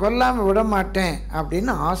உன்னை கொல்லாமல் விட மாட்டேன்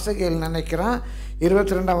அப்படின்னு ஆசைகையில் நினைக்கிறான்.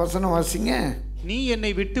 22ஆம் வசனம் வாசிங்க. நீ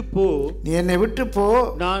என்னை விட்டு போ, நீ என்னை விட்டு போ,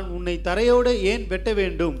 நான் உன்னை தரையோடு ஏன் வெட்ட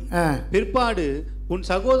வேண்டும்? பிற்பாடு உன்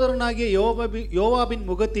சகோதரனாகிய யோவாபின்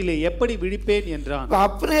முகத்திலே எப்படி விழிப்பேன் என்றான்.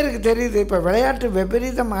 அப்னேருக்கு தெரியுது இப்ப விளையாட்டு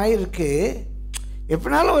விபரீதம் ஆயிருக்கு.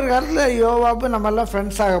 எப்படினாலும் ஒரு காலத்துல யோவாபு நம்ம எல்லாம்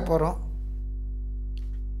ஃப்ரெண்ட்ஸ் ஆக போறோம்,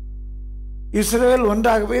 இஸ்ரவேல்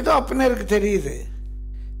ஒன்றாக போய் அப்னேருக்கு தெரியுது.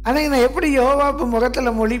 ஆனால் நான் எப்படி யோவாபு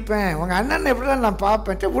முகத்தில் மொழிப்பேன், உங்கள் அண்ணன் எப்படி தான் நான்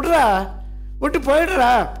பார்ப்பேன், சே விடுறா, விட்டு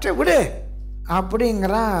போயிடுறா, சே விடு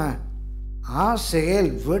அப்படிங்கிறான். ஆசைகள்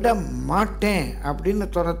விட மாட்டேன் அப்படின்னு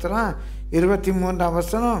துரத்துறான். 23ஆம்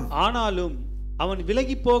வசனம். ஆனாலும் அவன்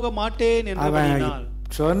விலகி போக மாட்டேன் என்று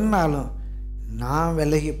சொன்னாலும் நான்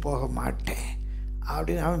விலகி போக மாட்டேன்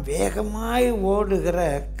அப்படின்னு அவன் வேகமாய் ஓடுகிற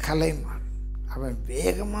கலைமான். அவன்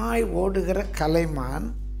வேகமாய் ஓடுகிற கலைமான்.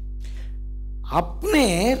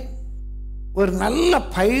 அப்னேர் ஒரு நல்ல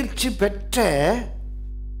பயிற்சி பெற்ற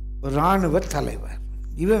ஒரு இராணுவ தலைவர்.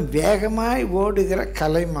 இவன் வேகமாய் ஓடுகிற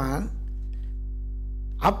கலைமான்.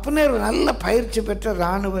 அப்னேர் நல்ல பயிற்சி பெற்ற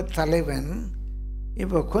இராணுவ தலைவன்.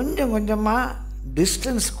 இப்போ கொஞ்சம் கொஞ்சமாக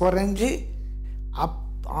டிஸ்டன்ஸ் குறைஞ்சி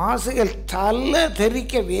ஆசைகள் தலை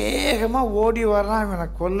தெறிக்க வேகமாக ஓடி வரான், இவனை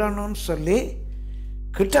கொல்லணும்னு சொல்லி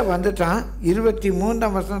கிட்ட வந்துட்டான்.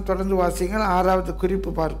 23ஆம் வசனம் தொடர்ந்து வாசிங்கள். 6வது குறிப்பு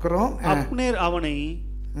பார்க்கிறோம். அப்னேர் அவனை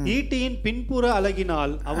ஈட்டியின் பின்புற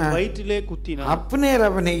அலகினால் அவன் வயிற்றிலே குத்தினான். அப்னேர்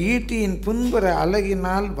அவனை ஈட்டியின் பின்புற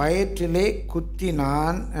அலகினால் வயிற்றிலே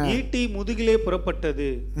குத்தினான். ஈட்டி முதுகிலே புறப்பட்டது,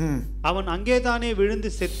 அவன் அங்கேதானே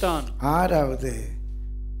விழுந்து செத்தான். 6வது,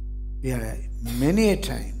 many a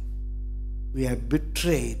time we are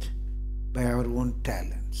betrayed by our own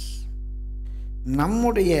talents.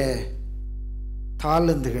 நம்முடைய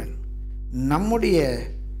தாளந்துகள், நம்முடைய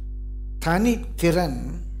தனித்திறன்,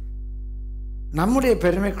 நம்முடைய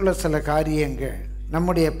பெருமைக்குள்ள சில காரியங்கள்,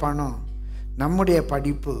 நம்முடைய பணம், நம்முடைய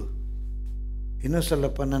படிப்பு, இன்னும்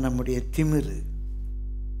சொல்லப்போனால் நம்முடைய திமிரு,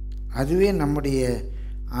 அதுவே நம்முடைய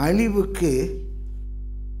அழிவுக்கு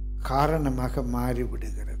காரணமாக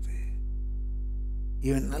மாறிவிடுகிறது.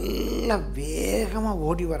 இவன் நல்லா வேகமாக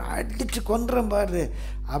ஓடி வரான், அடித்து கொன்றான் பாரு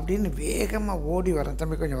அப்படின்னு வேகமாக ஓடி வரான்.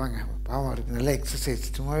 தம்பி கொஞ்சம் வாங்க, பாவம் இருக்குது, நல்லா எக்ஸசைஸ்,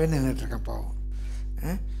 சும்மாவே நின்றுட்டுருக்கேன் பாவம்.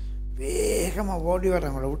 வேகமாக ஓடி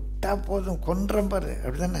வரான், அவங்கள விட்டா போதும் கொன்றான் பாரு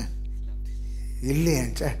அப்படி தானே? இல்லையா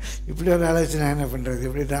சார், இப்படி ஒரு ஆலோசனை என்ன பண்ணுறது,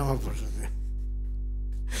 இப்படி ட்ராமா போடுறது.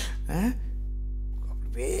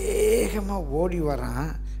 வேகமாக ஓடி வரான்.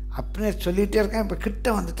 அப்படியே சொல்லிகிட்டே இருக்கான். இப்போ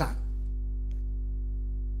கிட்ட வந்துட்டான்.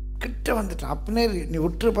 அப்படின்னே நீ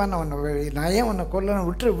விட்டுருப்பான்னு நான் ஏன் உன்னை கொல்லணும்,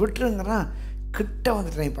 விட்டுருங்கிறான். கிட்ட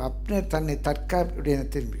வந்துட்டான். இப்போ அப்படியே தன்னை தற்காப்பு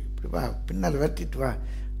திரும்பி இப்படி வா, பின்னால் வெட்டிட்டு வா.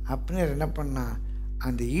 அப்படின்னே என்ன பண்ணான்,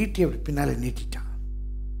 அந்த ஈட்டியை அப்படி பின்னால் நீட்டிட்டான்.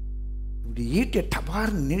 இப்படி ஈட்டியை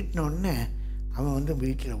டபார்னு நீட்டினோடனே அவன்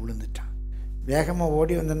வீட்டில் விழுந்துட்டான். வேகமாக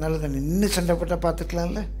ஓடி வந்ததுனால தான் நின்று சண்டை போட்டால்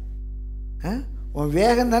பார்த்துக்கலாம்ல. உன்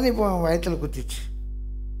வேகம் தானே இப்போ அவன் வயத்தில் குத்திச்சு.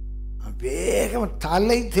 வேகம்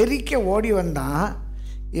தலை தெறிக்க ஓடி வந்தான்.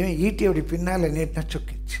 இவன் ஈட்டி அப்படி பின்னால் நீட்டினா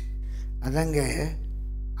சொக்கிச்சு. அதாங்க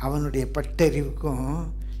அவனுடைய பட்டறிவுக்கும்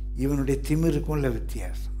இவனுடைய திமிருக்கும் உள்ள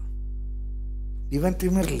வித்தியாசம். இவன்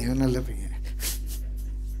திமிரில், இவன் நல்ல பையன்.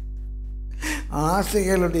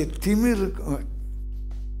 ஆசைகளுடைய திமிருக்கும்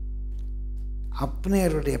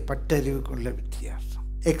அப்னேருடைய பட்டறிவுக்கும் உள்ள வித்தியாசம்,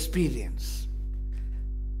 எக்ஸ்பீரியன்ஸ்.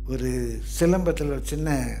 ஒரு சிலம்பத்தில் ஒரு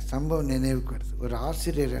சின்ன சம்பவம் நினைவுக்கு வருது. ஒரு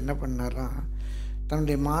ஆசிரியர் என்ன பண்ணாராம்,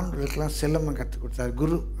 தன்னுடைய மாணவர்களுக்கெல்லாம் சிலம்பம் கற்றுக் கொடுத்தார்.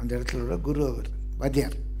 குரு, அந்த இடத்துல உள்ள குரு அவர்,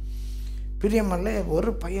 வாத்தியார். பிரியமல்ல,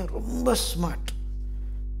 ஒரு பையன் ரொம்ப ஸ்மார்ட்.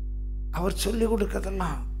 அவர் சொல்லிக்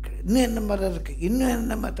கொடுக்கறதெல்லாம் இன்னும் என்ன மெத்தட் இருக்குது, இன்னும்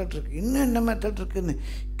என்ன மெத்தட் இருக்குது, இன்னும் என்ன மெத்தட் இருக்குதுன்னு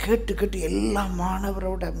கேட்டு எல்லா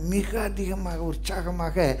மாணவரோட மிக அதிகமாக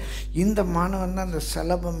உற்சாகமாக இந்த மாணவன் தான் அந்த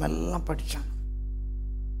சிலம்பம் எல்லாம் படித்தான்.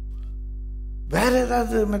 வேறு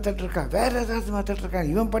ஏதாவது மெத்தட் இருக்கா,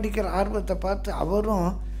 இவன் படிக்கிற ஆர்வத்தை பார்த்து அவரும்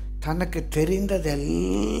தனக்கு தெரிந்தது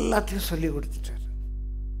எல்லாத்தையும் சொல்லி கொடுத்துட்டார்.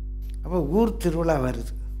 அப்போ ஊர் திருவிழா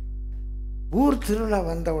வருது. ஊர் திருவிழா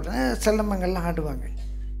வந்த உடனே சிலம்பங்கள்லாம் ஆடுவாங்க.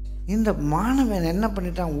 இந்த மாணவன் என்ன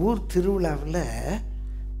பண்ணிட்டான், ஊர் திருவிழாவில்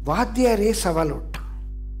வாத்தியாரையே சவால் விட்டான்.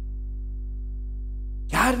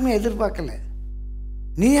 யாருமே எதிர்பார்க்கல.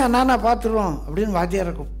 நீயா நானா பார்த்துருவோம் அப்படின்னு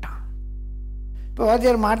வாத்தியாரை கூப்பிட்டான். இப்போ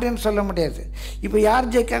வாத்தியார் மாட்டேன்னு சொல்ல முடியாது. இப்போ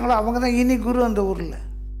யார் ஜெயிக்காங்களோ அவங்க தான் இனி குரு அந்த ஊரில்.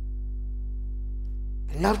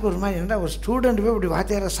 எல்லாருக்கும் ஒரு மாதிரி இருந்தால் ஒரு ஸ்டூடெண்ட் போய் இப்படி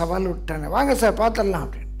வாத்தியாரை சவால் விட்டாங்க, வாங்க சார் பார்த்துடலாம்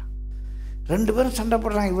அப்படின்ட்டான். 2 பேரும் சண்டை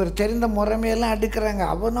போடுறாங்க. இவர் தெரிந்த முறைமையெல்லாம் அடிக்கிறாங்க,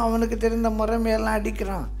 அவனும் அவனுக்கு தெரிந்த முறைமையெல்லாம்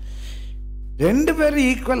அடிக்கிறான். 2 பேரும்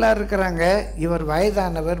ஈக்குவலாக இருக்கிறாங்க. இவர்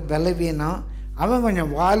வயதானவர், பலவீனம், அவன்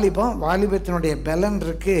கொஞ்சம் வாலிபத்தினுடைய பலன்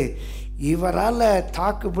இருக்கு. இவரால்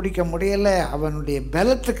தாக்கு பிடிக்க முடியலை அவனுடைய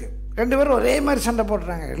பலத்துக்கு. 2 பேரும் ஒரே மாதிரி சண்டை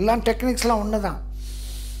போடுறாங்க. எல்லாம் டெக்னிக்ஸ்லாம் ஒன்று தான்.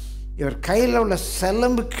 இவர் கையில் உள்ள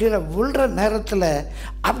சிலம்பு கீழே விழுற நேரத்தில்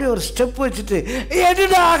அப்படி ஒரு ஸ்டெப் வச்சுட்டு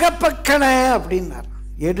எடுடா அகப்பக்கணை அப்படின்னார்.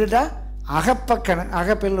 எடுடா அகப்பக்கணை.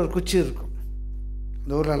 அகப்பையில் ஒரு குச்சி இருக்கும்.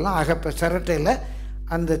 இந்த ஊரெல்லாம் அகப்பை சிரட்டையில்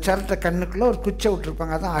அந்த சிரட்டை கண்ணுக்குள்ளே ஒரு குச்சை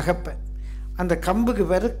விட்டுருப்பாங்க, அதான் அகப்பை. அந்த கம்புக்கு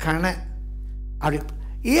பேர் கணை. அப்படி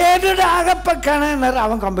எடுடா அகப்பக்கணைன்னாரு.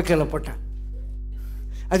 அவன் கம்பு கீழே போட்டான்.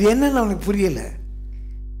 அது என்னன்னு அவனுக்கு புரியலை.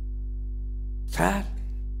 சார்,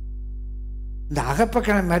 இந்த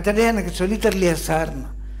அகப்பக்கணை மெத்தடே எனக்கு சொல்லித்தரலையா சார்னா,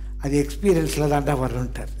 அது எக்ஸ்பீரியன்ஸில் தான்டா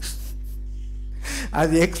வரும்ட்டார்.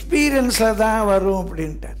 அது எக்ஸ்பீரியன்ஸில் தான் வரும்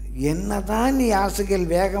அப்படின்ட்டார். என்ன தான் நீ ஆசைகள்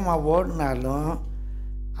வேகமாக ஓடினாலும்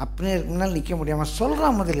அப்படியே இருக்குனாலும் நிற்க முடியாமல்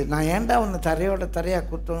சொல்கிறான். முதல்ல நான் ஏன்டா ஒன்று தரையோட தரையாக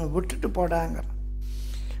குத்தணும், விட்டுட்டு போடாங்கிறான்.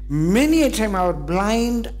 Many a time our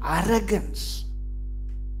blind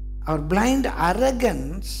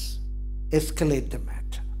arrogance escalate the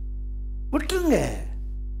matter. விட்டுருங்க.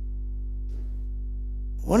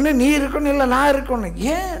 ஒன்று நீ இருக்கணும், இல்லை நான் இருக்கணும்.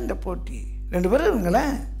 ஏன் இந்த போட்டி? 2 பேரும்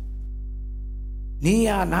இருங்களேன்.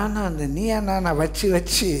 நீயா நானா, அந்த நீயா நானா வச்சு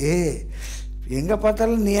எங்கே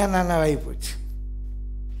பார்த்தாலும் நீயா நானா ஆகி போச்சு.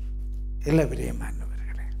 இல்லை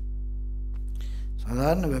பிரியமானவர்களே,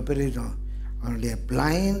 சாதாரண விபரீதம். அவனுடைய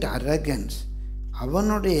பிளைண்ட் அரகன்ஸ்,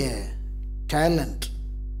 அவனுடைய டேலண்ட்,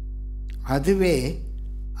 அதுவே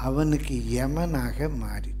அவனுக்கு யமனாக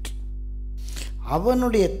மாறிட்டு.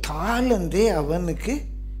 அவனுடைய தாளந்தே அவனுக்கு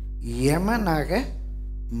யமனாக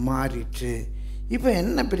மாறிட்டு. இப்போ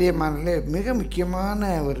என்ன பிரியமானே, மிக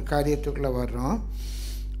முக்கியமான ஒரு காரியத்துக்குள்ளே வர்றோம்.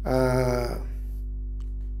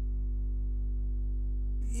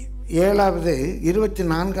 7வது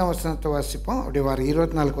 24ஆம் வசனத்தை வாசிப்போம். அப்படி வர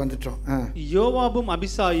 24க்கு வந்துட்டோம். யோவாபும்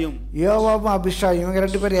அபிசாயும் இவங்க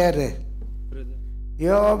 2 பேர் யாரு?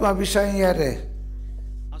 யோவாபும் அபிசாயும் யாரு?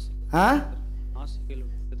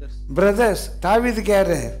 பிரதர்ஸ். தாவீதுக்கு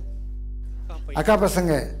யாரு? அக்கா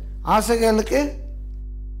பசங்க. ஆசகேலுக்கு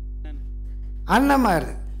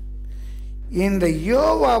அண்ணமாரு. இந்த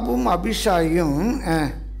யோவாபும் அபிஷாயும்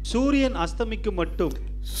சூரியன்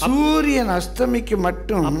அஸ்தமிக்கு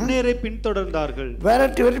மட்டும் அப்னேரை பின்தொடர்ந்தார்கள்.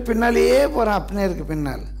 விரட்டி பின்னாலேயே போறான். அப்னேருக்கு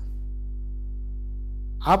பின்னால்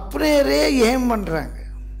அப்னேரே ஏம் பண்றாங்க.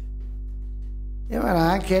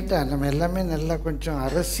 நான் கேட்டேன், நம்ம எல்லாமே நல்லா கொஞ்சம்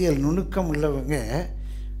அரசியல் நுணுக்கம் உள்ளவங்க,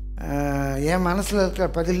 என் மனசில் இருக்கிற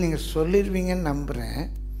பதில் நீங்கள் சொல்லிடுவீங்கன்னு நம்புகிறேன்.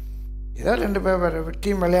 ஏதோ 2 பேர்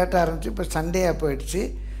டீம் விளையாட்ட ஆரம்பிச்சு இப்போ சண்டையாக போயிடுச்சு.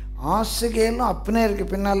 ஆசகேலும் அப்னேருக்கு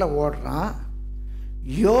பின்னால் ஓடுறான்.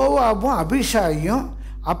 யோவாபும் அபிஷாயும்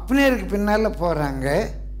அப்னேருக்கு பின்னால் போகிறாங்க.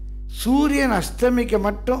 சூரியன் அஸ்தமிக்க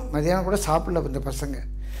மட்டும், மதியானம் கூட சாப்பிடல இந்த பசங்க,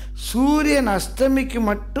 சூரியன் அஸ்தமிக்கு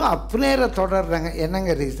மட்டும் அப்னேரை தொடர்றாங்க.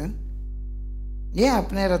 என்னங்க ரீசன்? ஏன்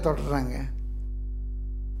அப்னேரை தொடர்றாங்க?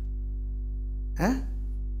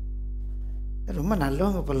 ரொம்ப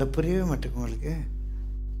நல்லவங்க போல, புரியவே மாட்டேங்க உங்களுக்கு.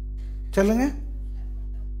 சொல்லுங்க.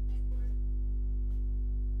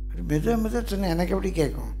 மெதுவாக சொன்னேன், எனக்கு எப்படி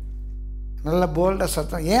கேட்கும்? நல்ல போல்டாக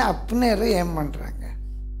சத்தம். ஏன் அப்னேரை ஏன் பண்ணுறாங்க?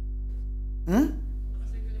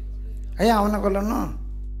 ஐயா அவனை கொல்லணும்.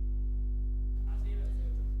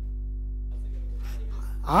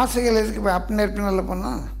 ஆசைகள் எதுக்கு இப்போ அப்னேர் பின்னால்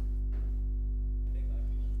போனோம்?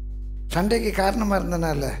 சண்டைக்கு காரணமாக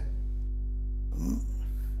இருந்தனால.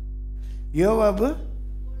 யோவாபு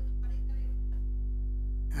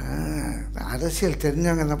அரசியல்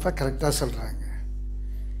தெரிஞ்சவங்க தான்ப்பா கரெக்டாக சொல்கிறாங்க.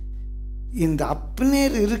 இந்த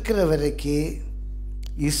அப்னேர் இருக்கிற வரைக்கும்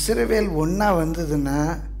இஸ்ரவேல் ஒன்றா வந்ததுன்னா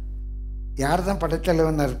யார் தான்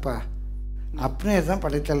படைத்தலைவனாக இருப்பா? அப்னேர் தான்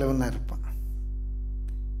படைத்தலைவனாக இருப்பான்.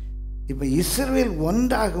 இப்போ இஸ்ரவேல்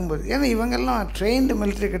ஒன்றாகும்போது, ஏன்னா இவங்கெல்லாம் ட்ரெயின்டு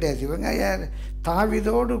மிலிட்ரி கிடையாது. இவங்க யார்?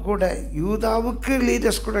 தாவீதோடு கூட யூதாவுக்கு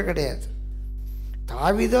லீடர்ஸ் கூட கிடையாது.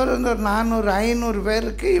 தாவீதோடு வந்து ஒரு 400-500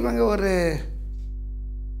 பேருக்கு இவங்க ஒரு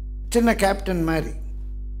சின்ன கேப்டன் மாதிரி.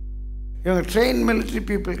 இவங்க ட்ரெயின் மிலிட்ரி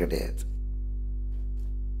பீப்புள் கிடையாது.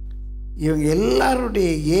 இவங்க எல்லாருடைய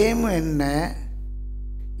ஏமும் என்ன?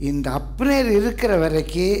 இந்த அப்னேர் இருக்கிற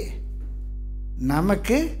வரைக்கும்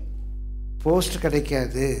நமக்கு போஸ்ட்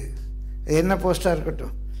கிடைக்காது. என்ன போஸ்ட்டாக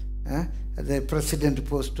இருக்கட்டும், அது பிரசிடெண்ட்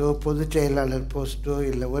போஸ்ட்டோ, பொதுச் செயலாளர் போஸ்ட்டோ,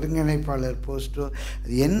 இல்லை ஒருங்கிணைப்பாளர் போஸ்ட்டோ,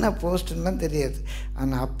 அது என்ன போஸ்ட்டுலாம் தெரியாது.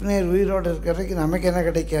 ஆனால் அப்னேர் உயிரோடு இருக்கிற வரைக்கும் நமக்கு என்ன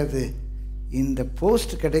கிடைக்காது? இந்த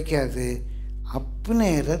போஸ்ட் கிடைக்காது.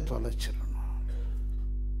 அப்னேரை தொலைச்சிடணும்.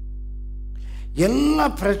 எல்லா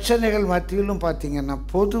பிரச்சனைகள் மத்தியிலும் பார்த்தீங்கன்னா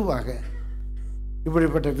பொதுவாக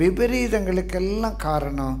இப்படிப்பட்ட விபரீதங்களுக்கெல்லாம்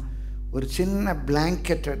காரணம் ஒரு சின்ன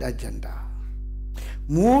பிளாங்கெட்டட் அஜெண்டா,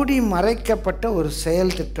 மூடி மறைக்கப்பட்ட ஒரு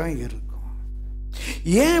செயல் திட்டம் இருக்கும்.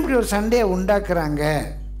 ஏன் இப்படி ஒரு சண்டையை உண்டாக்குறாங்க?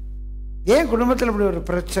 ஏன் குடும்பத்தில் இப்படி ஒரு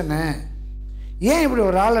பிரச்சனை? ஏன் இப்படி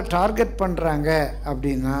ஒரு ஆளை டார்கெட் பண்ணுறாங்க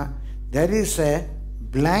அப்படின்னா, there is a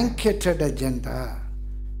பிளாங்கெட்டட் அஜெண்டா,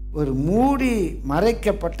 ஒரு மூடி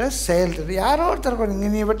மறைக்கப்பட்ட செயல். யாரோ ஒருத்தர்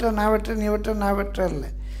நீ வெட்டுற நான் வெட்டுற நீ வெட்டுற நான் வெட்டுற இல்லை.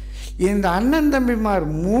 இந்த அண்ணன் தம்பிமார்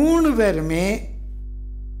 3 பேருமே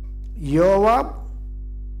யோவாப்,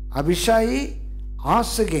 அபிஷாயி,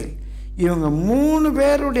 ஆசகேல், இவங்க 3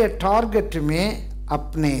 பேருடைய டார்கெட்டுமே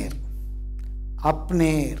அப்னேர்.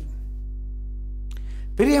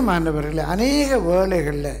 பிரியமானவர்களே, அநேக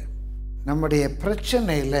வேளைகளில் நம்முடைய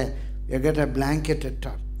பிரச்சனையில் எகட பிளாங்கெட்டட்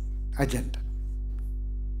அஜெண்டா,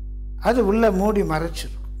 அது உள்ள மூடி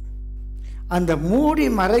மறைச்சிடும். அந்த மூடி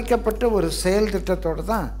மறைக்கப்பட்ட ஒரு செயல் திட்டத்தோடு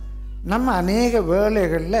தான் நம்ம அநேக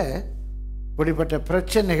வேளைகளில் இப்படிப்பட்ட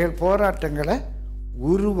பிரச்சனைகள், போராட்டங்களை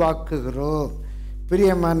உருவாக்குகிறோம்.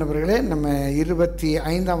 பிரியமானவர்களே, நம்ம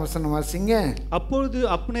 25ஆம் வசனம் வாசிங்க. அப்பொழுது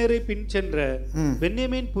அப்னேரை பின் சென்ற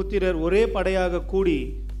பென்யமீன் புத்திரர் ஒரே படையாக கூடி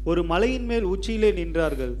ஒரு மலையின் மேல் உச்சியிலே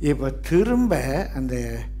நின்றார்கள். இப்ப திரும்ப அந்த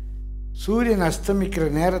சூரியன் அஸ்தமிக்கிற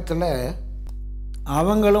நேரத்தில்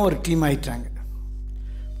அவங்களும் ஒரு டீம் ஆயிட்டாங்க.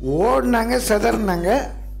 ஓடினாங்க, செதறினாங்க.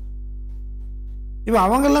 இப்போ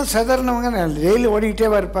அவங்கெல்லாம் செதறினவங்க டெய்லி ஓடிக்கிட்டே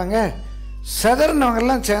இருப்பாங்க.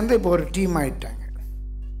 செதறினவங்கெல்லாம் சேர்ந்து இப்போ ஒரு டீம் ஆயிட்டாங்க.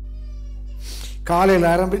 காலையில்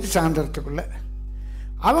ஆரம்பித்து சாயந்தரத்துக்குள்ள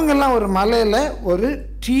அவங்கெல்லாம் ஒரு மலையில் ஒரு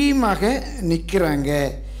டீமாக நிற்கிறாங்க.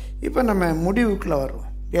 இப்போ நம்ம முடிவுக்குள்ளே வருவோம்.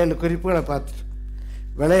 7 குறிப்புகளை பார்த்துட்டு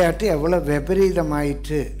விளையாட்டு எவ்வளோ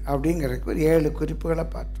விபரீதமாயிற்று அப்படிங்கிறதுக்கு ஒரு 7 குறிப்புகளை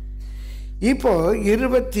பார்த்தோம். இப்போ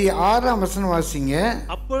 26ஆம் வசனம் வாசிங்க.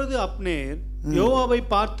 அப்பொழுது அப்னேர் யோவாபை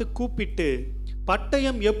பார்த்து கூப்பிட்டு,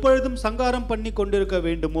 பட்டயம் எப்பொழுதும் சங்காரம் பண்ணி கொண்டிருக்க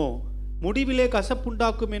வேண்டுமோ? முடிவிலே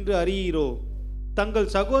கசப்புண்டாக்கும் என்று அறியீரோ? தங்கள்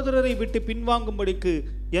சகோதரரை விட்டு பின்வாங்கும்படிக்கு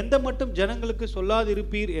எந்த மட்டும் ஜனங்களுக்கு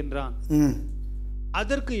சொல்லாதிருப்பீர் என்றான்.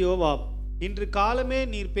 அதற்கு யோவாப், இன்று காலமே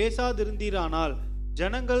நீர் பேசாதிருந்தீரானால்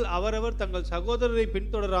ஜனங்கள் அவரவர் தங்கள் சகோதரரை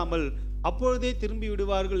பின்தொடராமல் அப்பொழுதே திரும்பி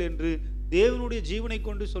விடுவார்கள் என்று தேவனுடைய ஜீவனை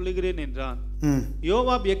கொண்டு சொல்லுகிறேன் என்றான்.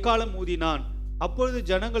 யோவாப் எக்காலம் ஊதினான். அப்பொழுது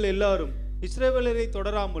ஜனங்கள் எல்லாரும் இஸ்ரவேலரை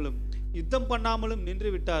தொடராமலும் யுத்தம் பண்ணாமலும் நின்று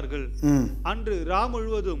விட்டார்கள். அன்று ரா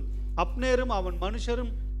முழுவதும் அப்னேரும் அவன்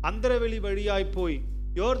மனுஷரும் அந்தரவெளி வழியாய் போய்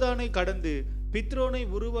யோர்தானை கடந்து பித்ரோனை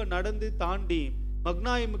உருவ நடந்து தாண்டி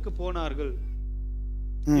மக்னாயிமுக்கு போனார்கள்.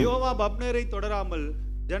 யோவாப் அப்னேரை தொடராமல்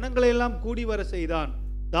ஜனங்களெல்லாம் கூடி வர செய்தான்.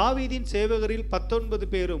 தாவீதின் சேவகரில் 19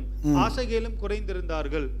 பேரும் ஆசகேலும்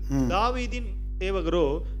குறைந்திருந்தார்கள். தாவீதின் சேவகரோ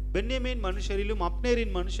பென்யமீன் மனுஷரிலும்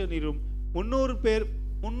அப்னேரின் மனுஷரிலும்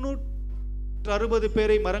 360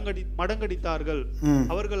 பேரை மடங்கடித்தார்கள்.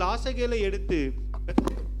 அவர்கள் ஆசகேலை எடுத்து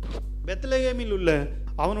பெத்லெகேமில் உள்ள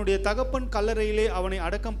அவனுடைய தகப்பன் கல்லறையிலே அவனை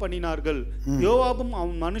அடக்கம் பண்ணினார்கள். யோவாபும்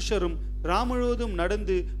அவன் மனுஷரும் ராம் முழுவதும்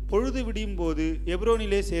நடந்து பொழுது விடியும் போது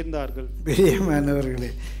எப்ரோனிலே சேர்ந்தார்கள். பிரியமானவர்களே,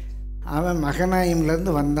 அவன்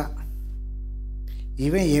மகனாயிம்லேருந்து வந்தான்,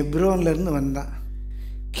 இவன் எப்ரோன்லேருந்து வந்தான்.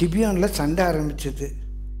 கிபியோனில் சண்டை ஆரம்பிச்சது.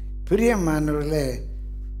 பிரியமானவர்களே,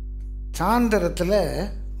 சாயந்தரத்தில்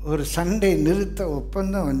ஒரு சண்டை நிறுத்த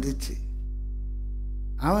ஒப்பந்தம் வந்துச்சு.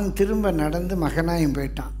 அவன் திரும்ப நடந்து மகனாயும்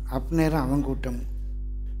போயிட்டான். அப்னேரும் அவன் கூட்டமும்,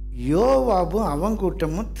 யோவாபும் அவன்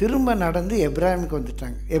கூட்டமும் திரும்ப நடந்து எப்ரோனுக்கு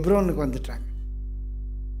வந்துட்டாங்க.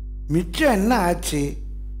 மிச்சம் என்ன ஆச்சு?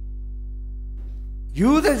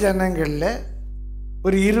 யூத ஜனங்களில்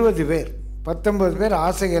ஒரு 20 பேர், 19 பேர்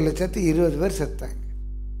ஆசைகளை சேர்த்து 20 பேர் செத்தாங்க.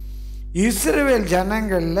 இஸ்ரவேல்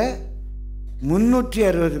ஜனங்களில்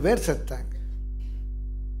 360 பேர் செத்தாங்க.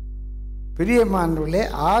 பிரியமானவர்களே,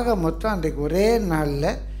 ஆக மொத்தம் அன்றைக்கு ஒரே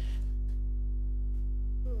நாளில்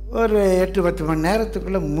ஒரு 8-10 மணி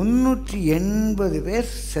நேரத்துக்குள்ளே 380 பேர்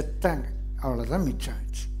செத்தாங்க. அவ்வளோதான் மிச்சம்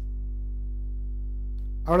ஆச்சு.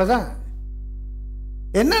 அவ்வளோதான்.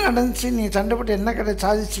 என்ன நடந்துச்சு? நீ சண்டை போட்டு என்ன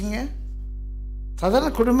சாதிச்சிங்க? சாதாரண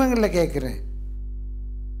குடும்பங்களில் கேட்குறேன்.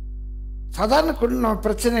 சாதாரண குடும்ப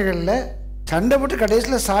பிரச்சனைகளில் சண்டை போட்டு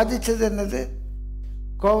கடைசியில் சாதிச்சது என்னது?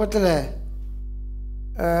 கோபத்தில்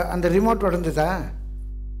அந்த ரிமோட் உடஞ்சுதா?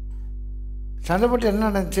 சண்டை போட்டு என்ன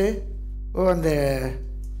நடந்துச்சு? அந்த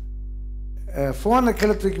ஃபோனை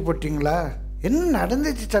கீழே தூக்கி போட்டிங்களா? என்ன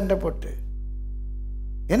நடந்துச்சு? சண்டை போட்டு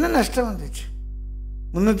என்ன நஷ்டம் வந்துச்சு?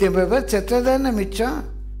 380 பேர் செத்ததானே மிச்சம்.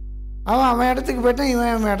 அவன் இடத்துக்கு போயிட்டான்,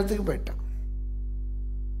 இவன் இடத்துக்கு போயிட்டான்.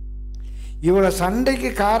 இவ்வளோ சண்டைக்கு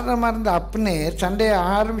காரணமாக இருந்த அப்னேர், சண்டையை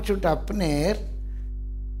ஆரம்பிச்சு விட்ட அப்னேர்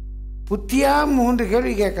புத்தியா 3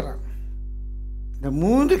 கேள்வி கேட்குறான். இந்த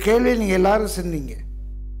 3 கேள்வியை நீங்கள் எல்லாரும் சொன்னீங்க.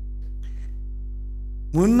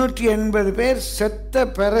 380 பேர் செத்த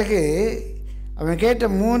பிறகு அவன் கேட்ட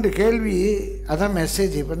 3 கேள்வி, அதான்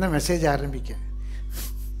மெசேஜ். இப்போ தான் மெசேஜ் ஆரம்பிக்க.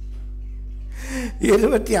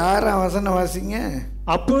 26ஆம் வசனம் வாசிங்க.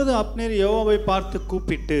 அப்பொழுது அப்னேர் யோவாபை பார்த்து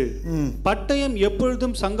கூப்பிட்டு, பட்டயம்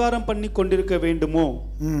எப்பொழுதும் சங்காரம் பண்ணி கொண்டிருக்க வேண்டுமோ?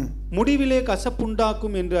 முடிவிலே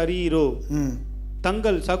கசப்புண்டாக்கும் என்று அறியீரோ?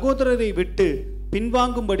 தங்கள் சகோதரரை விட்டு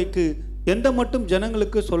பின்வாங்கும்படிக்கு எந்த மட்டும்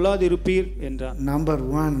ஜனங்களுக்கு சொல்லாதிருப்பீர் என்றார். Number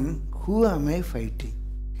 1, who am I fighting?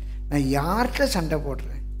 நான் யார்கிட்ட சண்டை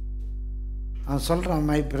போடுறேன்? அவன் சொல்கிறான்,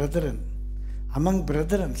 மை பிரதரன், அமங்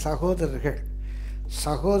பிரதரன், சகோதரர்கள்.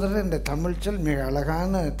 சகோதரர் என்ற தமிழ் சொல் மிக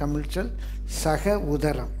அழகான தமிழ் சொல். சக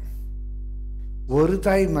உதரம், ஒரு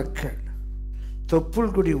தாய் மக்கள்,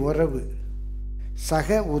 தொப்புள் குடி உறவு,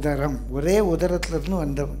 சக உதரம், ஒரே உதரத்திலிருந்து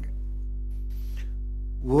வந்தவங்க,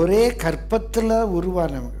 ஒரே கற்பத்தில்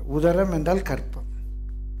உருவானவங்க. உதரம் என்றால் கற்பம்.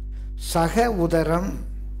 சக உதரம்,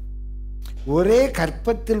 ஒரே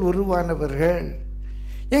கற்பத்தில் உருவானவர்கள்.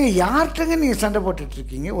 ஏங்க யார்கிட்டங்க நீங்கள் சண்டை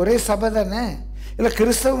போட்டுட்ருக்கீங்க? ஒரே சபை தானே? இல்லை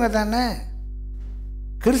கிறிஸ்தவங்க தானே?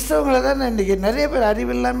 கிறிஸ்தவங்களை தானே இன்றைக்கி நிறைய பேர்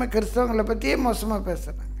அறிவில்லாமல் கிறிஸ்தவங்களை பற்றியே மோசமாக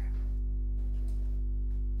பேசுகிறாங்க.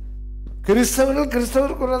 கிறிஸ்தவர்கள்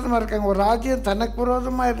கிறிஸ்தவருக்கு விரோதமாக இருக்காங்க. ஒரு ராஜ்யம் தனக்கு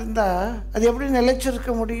விரோதமாக இருந்தால் அது எப்படி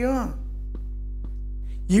நிலைச்சிருக்க முடியும்?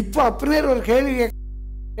 இப்போ அப்னேர் ஒரு கேள்வி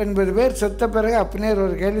 80 பேர் செத்த பிறகு அப்னேர்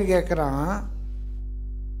ஒரு கேள்வி கேட்குறான்,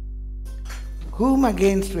 whom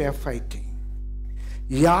against we are fighting?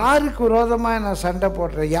 யாருக்கு விரோதமாக நான் சண்டை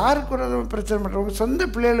போடுறேன்? யாருக்கு விரோதமாக பிரச்சனை பண்ணுறேன்? உங்கள் சொந்த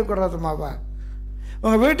பிள்ளைகளுக்கு விரோதமாவா?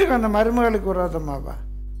 உங்கள் வீட்டுக்கு வந்த மருமகளுக்கு விரோதமாவா?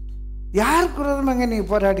 யாருக்கு விரோதமாங்க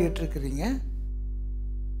நீங்கள் போராடிட்டு இருக்கிறீங்க?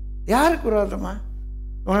 யாருக்கு விரோதமா?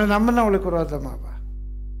 உங்களை நம்பினவங்களுக்கு விரோதமாவா?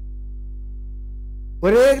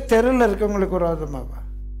 ஒரே தெருவில் இருக்கவங்களுக்கு விரோதமாவா?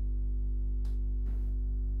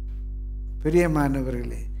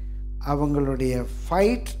 பிரியமானவர்களே, அவங்களுடைய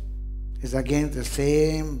fight is against the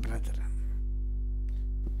same brethren.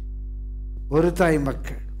 ஒரு தாய்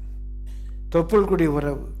மக்கள், தொப்புள் குடி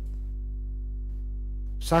உறவு,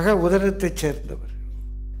 சக உதரத்தைச் சேர்ந்தவர்.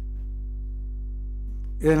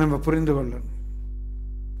 இதை நம்ம புரிந்து கொள்ளணும்.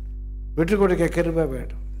 விட்டு கொடுக்க கிருபை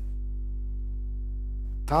வேணும்.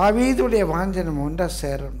 தாவீதுடைய வாஞ்சனம் ஒன்றா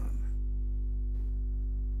சேரணும்,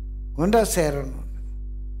 ஒன்றா சேரணும்.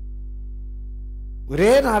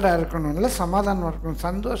 ஒரே நாடாக இருக்கணும், இல்லை சமாதானமாக இருக்கணும்,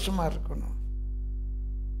 சந்தோஷமாக இருக்கணும்.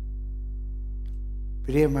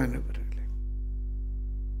 பிரியமானவர்களே,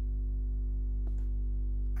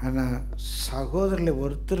 ஆனால் சகோதரில்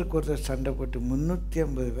ஒருத்தருக்கு ஒருத்தர் சண்டை போட்டு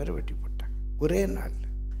 350 பேர் வெட்டி போட்டாங்க ஒரே நாள்.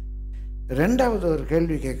 ரெண்டாவது ஒரு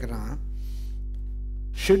கேள்வி கேட்குறான்,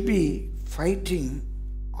 should be fighting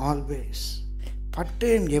always?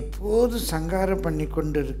 பட்டயம் எப்போது சங்காரம் பண்ணி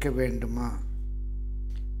கொண்டு இருக்க வேண்டுமா?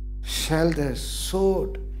 shall the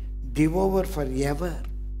sword devour forever?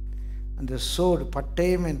 அந்த sword,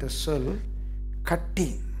 பட்டயம் என்ற சொல்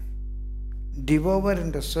cutting, devour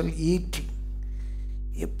என்ற சொல் eating.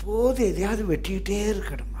 எப்போது எதையாவது வெட்டிக்கிட்டே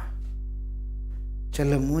இருக்கணுமா?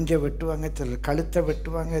 சிலர் மூஞ்சை வெட்டுவாங்க, சிலர் கழுத்தை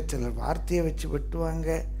வெட்டுவாங்க, சிலர் வார்த்தையை வச்சு வெட்டுவாங்க.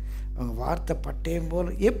 அவங்க வார்த்தை பட்டயம்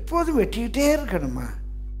போல் எப்போதும் வெட்டிக்கிட்டே இருக்கணுமா?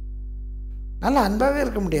 நல்லா அன்பாகவே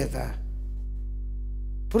இருக்க முடியாதா?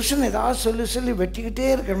 புருஷன் ஏதாவது சொல்லி சொல்லி வெட்டிக்கிட்டே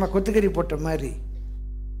இருக்கணுமா? கொத்துக்கறி போட்ட மாதிரி.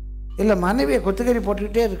 இல்லை மனைவியை கொத்துக்கறி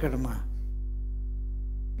போட்டுக்கிட்டே இருக்கணுமா?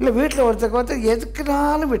 இல்லை வீட்டில் ஒருத்தர்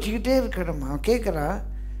எதுக்குனாலும் வெட்டிக்கிட்டே இருக்கணுமா? கேட்குறான்,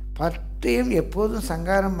 பட்டயம் எப்போதும்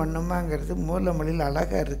சங்காரம் பண்ணுமாங்கிறது மூல மொழியில்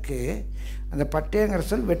அழகாக இருக்குது. அந்த பட்டயங்கிற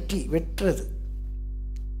சொல் வெட்டுறது,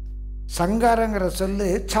 சங்காரங்கிற சொல்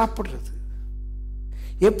சாப்பிட்றது.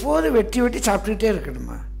 எப்போதும் வெட்டி வெட்டி சாப்பிட்டுக்கிட்டே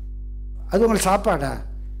இருக்கணுமா? அது உங்களுக்கு சாப்பாடா?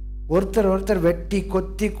 ஒருத்தர் வெட்டி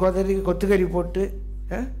கொத்தி கொதறி கொத்துக்கறி போட்டு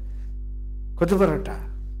கொத்து பரோட்டா.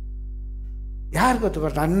 யார் கொத்து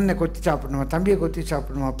பரோட்டா? அண்ணனை கொத்தி சாப்பிடணுமா? தம்பியை கொத்தி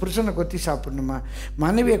சாப்பிடணுமா? புருஷனை கொத்தி சாப்பிடணுமா?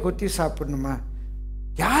 மனைவியை கொத்தி சாப்பிடணுமா?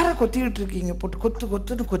 யாரை கொத்திக்கிட்டு இருக்கீங்க? போட்டு கொத்து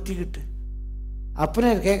கொத்துன்னு கொத்திக்கிட்டு.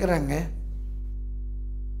 அப்புறம் கேட்குறாங்க,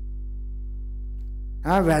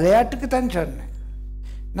 நான் விளையாட்டுக்கு தான் சொன்னேன்,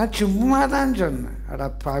 நான் சும்மா தான் சொன்னேன். அடா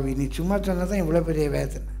பாவி, நீ சும்மா சொன்னதான் இவ்வளோ பெரிய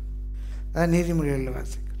வேதனை. அதான் நீதிமொழிகளில்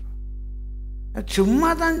வாசிக்கிறோம். நான் சும்மா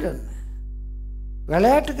தான் சொன்னேன்,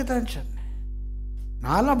 விளையாட்டுக்கு தான் சொன்னேன்,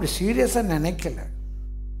 நானும் அப்படி சீரியஸாக நினைக்கல.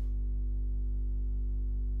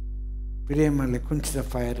 பிரியமல்ல, quench the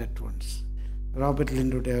fire at once. Robert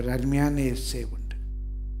லிண்டுடைய ஒரு அருமையான எஸ்ஸே உண்டு.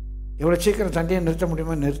 எவ்வளோ சீக்கிரம் சண்டையை நிறுத்த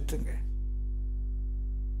முடியுமோ நிறுத்துங்க.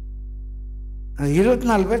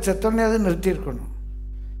 24 பேர் செத்தோடனே நிறுத்தியிருக்கணும்.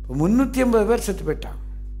 இப்போ 350 பேர் செத்து போயிட்டான்.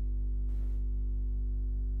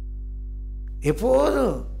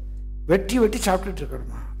 எப்போதும் வெட்டி வெட்டி சாப்பிட்டுட்டு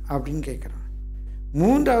இருக்கணுமா அப்படின்னு கேட்குறான்.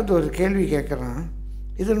 மூன்றாவது ஒரு கேள்வி கேட்குறான்,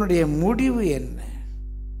 இதனுடைய முடிவு என்ன?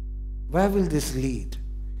 where will this lead?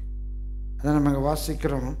 அதை நம்ம இங்கே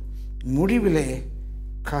வாசிக்கிறோம். முடிவிலே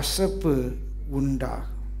கசப்பு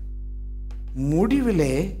உண்டாகும்.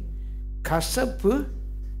 முடிவிலே கசப்பு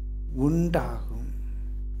உண்டாகும்.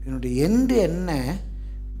 என்னுடைய எண்டு என்ன?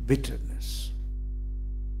 பிட்டர்னஸ்.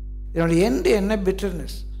 என்னுடைய எண்டு என்ன?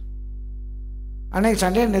 பிட்டர்னஸ். அன்னைக்கு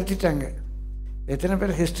சண்டையை நிறுத்திட்டாங்க. எத்தனை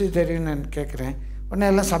பேர் ஹிஸ்ட்ரி தெரியும்னு நான் கேட்குறேன். உடனே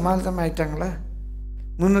எல்லாம் சமாதானம் ஆகிட்டாங்களா?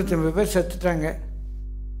 350 பேர் செத்துட்டாங்க.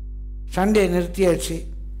 சண்டே நிறுத்தியாச்சு.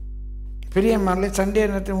 பிரியமானே சண்டே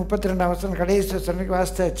நிறுத்தி 32 வசனம் கடைசி வசனத்துக்கு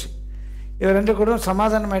வாசித்தாச்சு. இவர் 2 குடும்பம்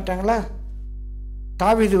சமாதானம் ஆகிட்டாங்களா?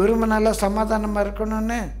 தாவீது விரும்பினால சமாதானமாக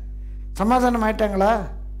இருக்கணும்னு சமாதானம் ஆகிட்டாங்களா?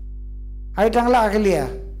 ஆகலையா?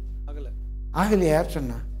 ஆகலையா? யார்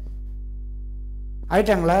சொன்னா?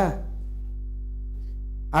 ஆயிட்டாங்களா?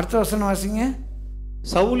 அடுத்த வசனம் வாசிங்க.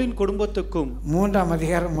 சவுலின் குடும்பத்துக்கும் 3ஆம்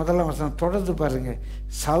அதிகாரம் 1ஆம் வசனம் தொடர்ந்து பாருங்க.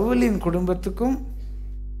 சவுலின் குடும்பத்துக்கும்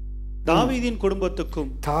தாவீதின்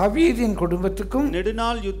குடும்பத்துக்கும்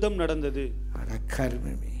நெடுநாள் யுத்தம் நடந்தது.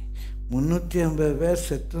 அடக்கருமே, 350 பேர்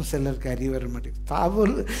செத்தும் சிலருக்கு அறிவு வர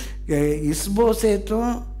மாட்டேங்குது.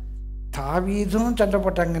 இஸ்போசேத்தும் தாவீதும் சண்டை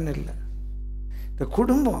போட்டாங்கன்னு இல்லை. இந்த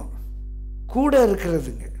குடும்பம் கூட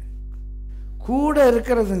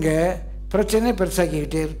இருக்கிறதுங்க பிரச்சனை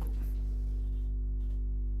பெருசாக்கிக்கிட்டே இருக்கும்.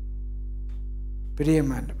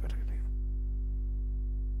 பிரியமானவர்களே,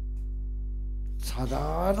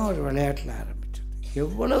 சாதாரண ஒரு விளையாட்டில் ஆரம்பிச்சது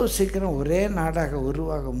எவ்வளவு சீக்கிரம் ஒரே நாடாக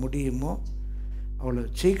உருவாக முடியுமோ அவ்வளோ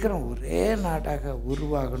சீக்கிரம் ஒரே நாடாக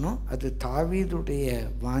உருவாகணும். அது தாவீதுடைய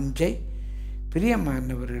வாஞ்சை.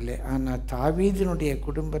 பிரியமானவர்களே, ஆனால் தாவீதினுடைய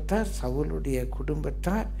குடும்பத்தார் சவுலுடைய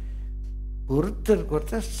குடும்பத்தார் ஒருத்தருக்கு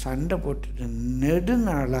ஒருத்தர் சண்டை போட்டுட்டு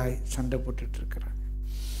நெடுநாளாய் சண்டை போட்டுட்ருக்கிறாங்க.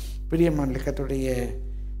 பிரியமான கர்த்தருடைய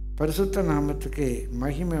பரிசுத்த நாமத்துக்கு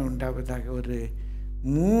மகிமை உண்டாவதாக. ஒரு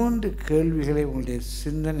 3 கேள்விகளை உங்களுடைய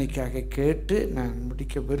சிந்தனைக்காக கேட்டு நான்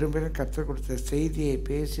முடிக்க விரும்புகிறேன். கர்த்தர் கொடுத்த செய்தியை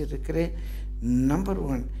பேசியிருக்கிறேன். Number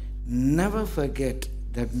 1, never forget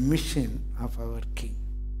the mission of our king.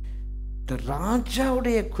 இந்த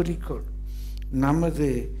ராஜாவுடைய குறிக்கோள், நமது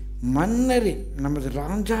மன்னரின் நமது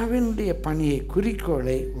ராஜாவினுடைய பணியை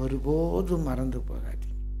குறிக்கோளை ஒருபோதும் மறந்து போகாது.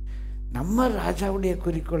 நம்ம ராஜாவுடைய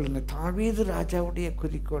குறிக்கோள் என்ன? தாவீது ராஜாவுடைய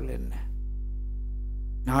குறிக்கோள் என்ன?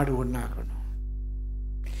 நாடு ஒன்றாகணும்.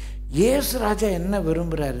 இயேசு ராஜா என்ன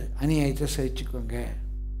விரும்புகிறாரு? அநியாயத்தை சகிச்சுக்கோங்க,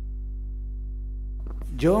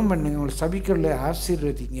 ஜெபம் பண்ணுங்க, உங்களை சபிக்கல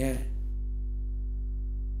ஆசீர்வதிங்க.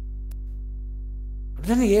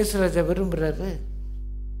 அப்படிதானே இயேசு ராஜா விரும்புகிறாரு.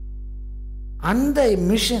 அந்த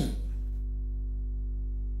மிஷன்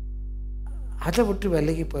அதை விட்டு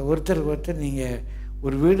விலகி போய் ஒருத்தருக்கு ஒருத்தர் நீங்கள்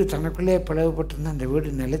ஒரு வீடு தனக்குள்ளே பிளவுபட்டிருந்தால் அந்த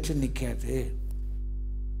வீடு நிலைச்சு நிற்காது.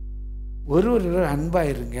 ஒருவர்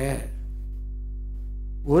அன்பாக இருங்க,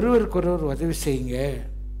 ஒருவருக்கு ஒருவர் உதவி செய்யுங்க,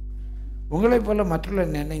 உங்களை போல்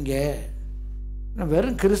மற்றவர்கள் நினைங்க.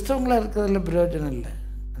 வெறும் கிறிஸ்தவங்களாக இருக்கிறதுல பிரயோஜனம் இல்லை.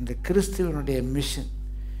 அந்த கிறிஸ்துவனுடைய மிஷன்,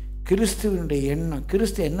 கிறிஸ்துவனுடைய எண்ணம்,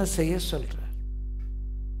 கிறிஸ்து என்ன செய்ய சொல்கிறார்,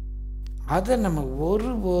 அதை நம்ம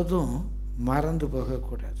ஒருபோதும் மறந்து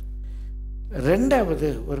போகக்கூடாது. 2வது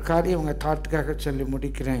ஒரு காரியம் உங்கள் தாட்டுக்காக சொல்லி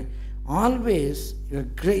முடிக்கிறேன். Always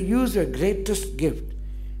use your greatest gift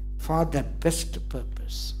for the best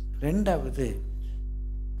purpose. 2வது,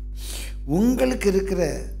 உங்களுக்கு இருக்கிற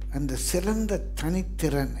அந்த சிறந்த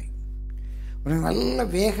தனித்திறனை, உனக்கு நல்ல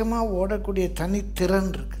வேகமாக ஓடக்கூடிய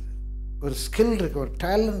தனித்திறன் இருக்குது, ஒரு ஸ்கில் இருக்குது, ஒரு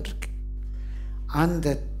டேலண்ட் இருக்குது.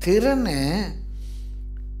 அந்த திறனை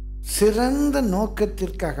சிறந்த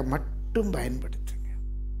நோக்கத்திற்காக மட்டும் பயன்படுத்துங்க.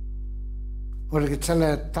 உங்களுக்கு சில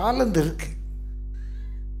தாளந்து இருக்கு,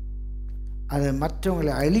 அதை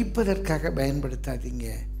மற்றவங்களை அழிப்பதற்காக பயன்படுத்தாதீங்க,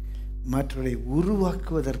 மற்றவர்களை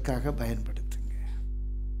உருவாக்குவதற்காக பயன்படுத்துங்க.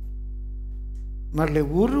 மற்றவர்களை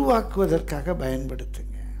உருவாக்குவதற்காக பயன்படுத்துங்க.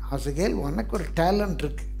 ஆசைகள், உனக்கு ஒரு டேலண்ட்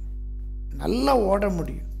இருக்கு, நல்லா ஓட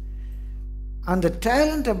முடியும். அந்த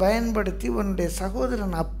டேலண்ட்டை பயன்படுத்தி உன்னுடைய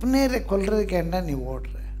சகோதரன் அப்னேரை கொல்றதுக்கு ஏண்டா நீ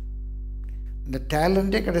ஓடுற? அந்த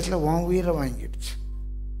டேலண்ட்டே கடைசியில் உன் உயிரை வாங்கிடுச்சு.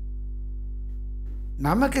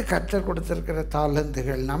 நமக்கு கர்த்தர் கொடுத்துருக்கிற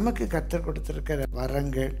தாளந்துகள், நமக்கு கர்த்தர் கொடுத்துருக்கிற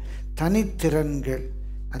வரங்கள், தனித்திறன்கள்,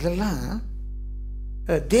 அதெல்லாம்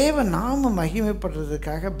தேவ நாம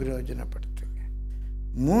மகிமைப்படுறதுக்காக பிரயோஜனப்படுத்துங்க.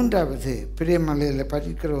 3வது, பிரியமலையில்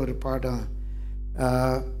படிக்கிற ஒரு பாடம்,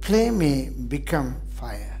 play may become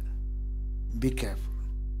fire. Be careful.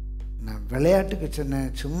 நான் விளையாட்டுக்கு சொன்னேன்,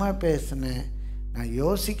 சும்மா பேசினேன், நான்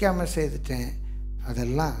யோசிக்காமல் செய்துட்டேன்,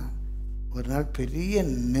 அதெல்லாம் ஒரு நாள் பெரிய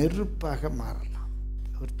நெருப்பாக மாறலாம்.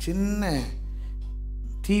 ஒரு சின்ன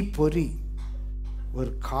தீப்பொறி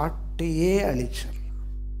ஒரு காட்டையே அழிச்சிடலாம்.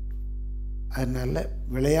 அதனால்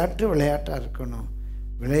விளையாட்டாக இருக்கணும்,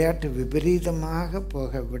 விளையாட்டு விபரீதமாக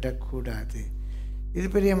போக விடக்கூடாது. இது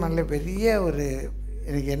பெரிய ஒரு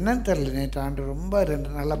எனக்கு என்னன்னு தெரில, நேற்று ஆண்டு ரொம்ப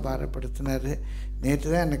 2 நாளாக பாரப்படுத்தினார். நேற்று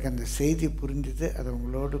தான் எனக்கு அந்த செய்தி புரிஞ்சுது. அதை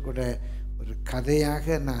உங்களோடு கூட ஒரு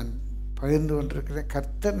கதையாக நான் பகிர்ந்து கொண்டிருக்கிறேன்.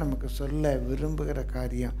 கர்த்தர் நமக்கு சொல்ல விரும்புகிற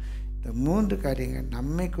காரியம் இந்த 3 காரியங்கள்.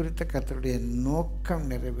 நம்மை குறித்த கர்த்தருடைய நோக்கம்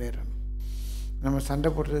நிறைவேறணும். நம்ம சண்டை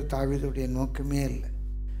போடுறது தாவீதுடைய நோக்கமே இல்லை.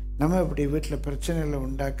 நம்ம இப்படி வீட்டில் பிரச்சனைகளை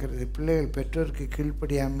உண்டாக்குறது, பிள்ளைகள் பெற்றோருக்கு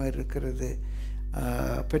கீழ்ப்படியாமல் இருக்கிறது,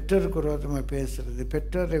 பெற்றோருக்கு விரோதமாக பேசுறது,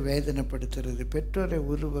 பெற்றோரை வேதனைப்படுத்துறது, பெற்றோரை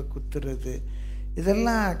உருவ குத்துறது,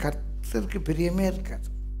 இதெல்லாம் கர்த்தருக்கு பிரியமே இருக்காது.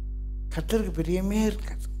 கர்த்தருக்கு பிரியமே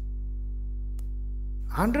இருக்காது.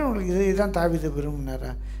 ஆண்டவர் உங்களுக்கு இதுதான் தாவீது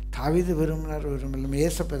விரும்பினாரா? தாவீது விரும்பல.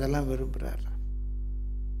 ஏசப்ப இதெல்லாம் விரும்புகிறாரா?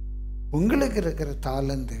 உங்களுக்கு இருக்கிற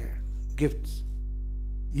தாளந்துகள், gifts,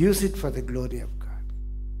 use it for the glory of God.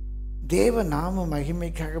 தேவ நாம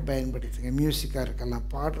மகிமைக்காக பயன்படுத்துங்க. மியூசிக்காக இருக்கலாம்,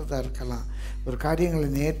 பாடுறதா இருக்கலாம், ஒரு காரியங்களை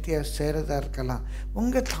நேர்த்தியாக செய்கிறதா இருக்கலாம்.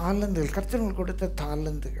 உங்கள் தாளந்துகள், கர்த்தர்களுக்கு கொடுத்த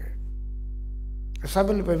தாளந்துகள்.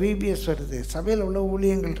 சபையில் இப்போ VBS வருது, சபையில் உள்ள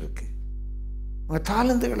ஊழியங்கள் இருக்குது. உங்கள்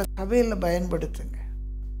தாளந்துகளை சபையில் பயன்படுத்துங்க.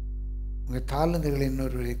 உங்கள் தாளந்துகளை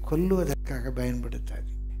இன்னொருவரை கொல்லுவதற்காக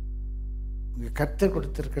பயன்படுத்தாதீங்க. உங்கள் கர்த்தர்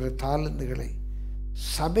கொடுத்துருக்கிற தாளந்துகளை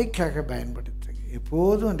சபைக்காக பயன்படுத்துங்க.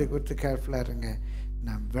 எப்போதும் அதை குறித்து கேர்ஃபுல்லாக இருங்க.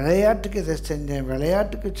 நான் விளையாட்டுக்கு இதை செஞ்சேன்,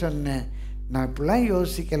 விளையாட்டுக்கு சொன்னேன், நான் இப்படிலாம்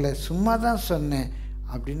யோசிக்கலை, சும்மா தான் சொன்னேன்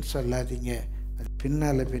அப்படின்னு சொல்லாதீங்க. அது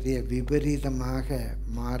பின்னால் பெரிய விபரீதமாக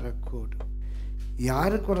மாறக்கூடும்.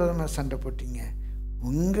 யாருக்கு விரோதமாக சண்டை போட்டீங்க?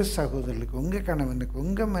 உங்கள் சகோதரருக்கு, உங்கள் கணவனுக்கு,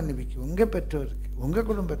 உங்கள் மனைவிக்கு, உங்கள் பெற்றோருக்கு, உங்கள்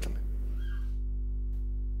குடும்பத்தில்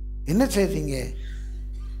என்ன செய்தீங்க?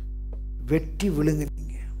 வெட்டி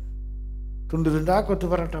விழுங்குனீங்க, துண்டு துண்டாக கொத்து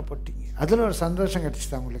பரோட்டா போட்டீங்க. அதில் ஒரு சந்தோஷம்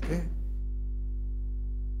கிடைச்சிதா உங்களுக்கு?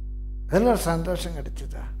 அதில் ஒரு சந்தோஷம்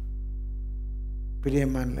கிடைச்சதா?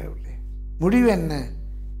 பிரியமான உள்ளே முடிவு என்ன?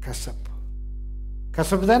 கசப்பு.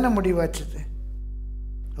 கசப்பு தானே முடிவாச்சுது.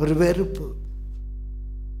 ஒரு வெறுப்பு.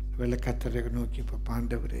 கர்த்தரை நோக்கி இப்போ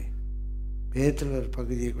ஆண்டவரே, வேதத்தில் ஒரு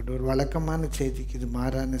பகுதியை கொண்டு, ஒரு வழக்கமான செய்திக்கு இது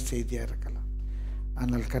மாறான செய்தியாக இருக்கலாம்,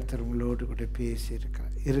 ஆனால் கர்த்தர் உங்களோடு கூட பேசி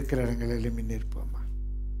இருக்கிற இடங்களில் நிற்போமா?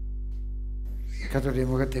 கர்த்தருடைய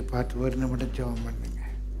முகத்தை பார்த்து ஒரு நிமிடம் ஜெபம் பண்ணுங்க.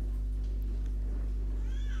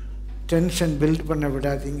 டென்ஷன் பில்ட் பண்ண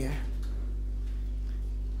விடாதீங்க.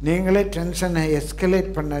 நீங்களே டென்ஷனை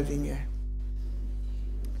எஸ்கலேட் பண்ணாதீங்க.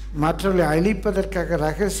 மற்றவர்களை அழிப்பதற்காக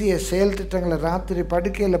ரகசிய செயல் திட்டங்களை ராத்திரி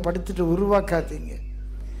படுக்கையில் படுத்துட்டு உருவாக்காதீங்க.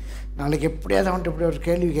 நாளைக்கு எப்படியாவது அவன்கிட்ட இப்படி ஒரு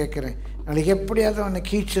கேள்வி கேட்குறேன், நாளைக்கு எப்படியாவது அவனை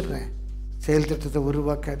கீழ்ச்சிடுறேன். செயல் திட்டத்தை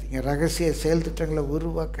உருவாக்காதீங்க. ரகசிய செயல் திட்டங்களை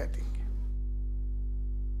உருவாக்காதீங்க.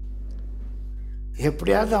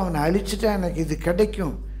 எப்படியாவது அவனை அழிச்சுட்டா எனக்கு இது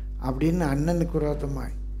கிடைக்கும் அப்படின்னு அண்ணனுக்கு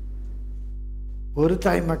விரோதமாய், ஒரு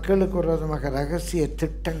தாய் மக்களுக்கு விரோதமாக ரகசிய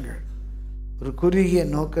திட்டங்கள், ஒரு குறுகிய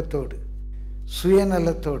நோக்கத்தோடு,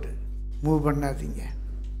 சுயநலத்தோடு மூவ் பண்ணாதீங்க.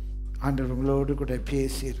 ஆண்டவர் உங்களோடு கூட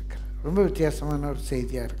பேசி இருக்கிறார். ரொம்ப வித்தியாசமான ஒரு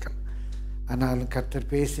செய்தியாக இருக்கலாம், ஆனாலும்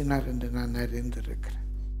கர்த்தர் பேசினார் என்று நான் அறிந்திருக்கிறேன்.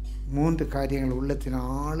 3 காரியங்கள் உள்ளத்தின்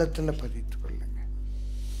ஆழத்தில் பதித்து கொள்ளுங்க.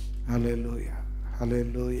 ஹல்லேலூயா,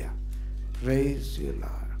 ஹல்லேலூயா, பிரைஸ் யூ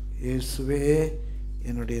லார்ட். இயேசுவே,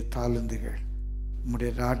 என்னுடைய தாளந்துகள்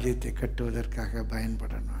உம்முடைய ராஜ்யத்தை கட்டுவதற்காக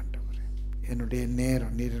பயன்படணும் ஆண்டவரே. என்னுடைய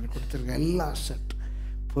நேரம், நீர் எனக்கு கொடுத்துருக்க எல்லா அசட்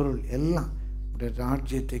பொருள் எல்லாம் உம்முடைய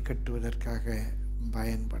ராஜ்யத்தை கட்டுவதற்காக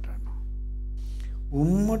பயன்படணும்.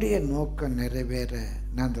 உம்முடைய நோக்கம் நிறைவேற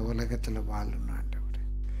நான் இந்த உலகத்தில் வாழணும் ஆண்டவரே.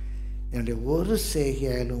 என்னுடைய ஒரு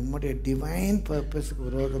செய்கையால் உம்முடைய டிவைன் பர்பஸுக்கு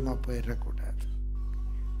விரோதமாக போயிடக்கூடாது.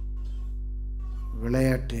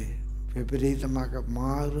 விளையாட்டு விபரீதமாக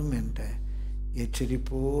மாறும் என்ற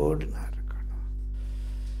எச்சரிப்போடு நான் இருக்கணும்.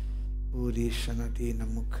 ஊரீஷனதீன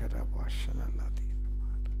முக்கர பாஷனல்லாதீன.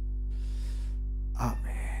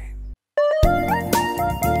 ஆமென்.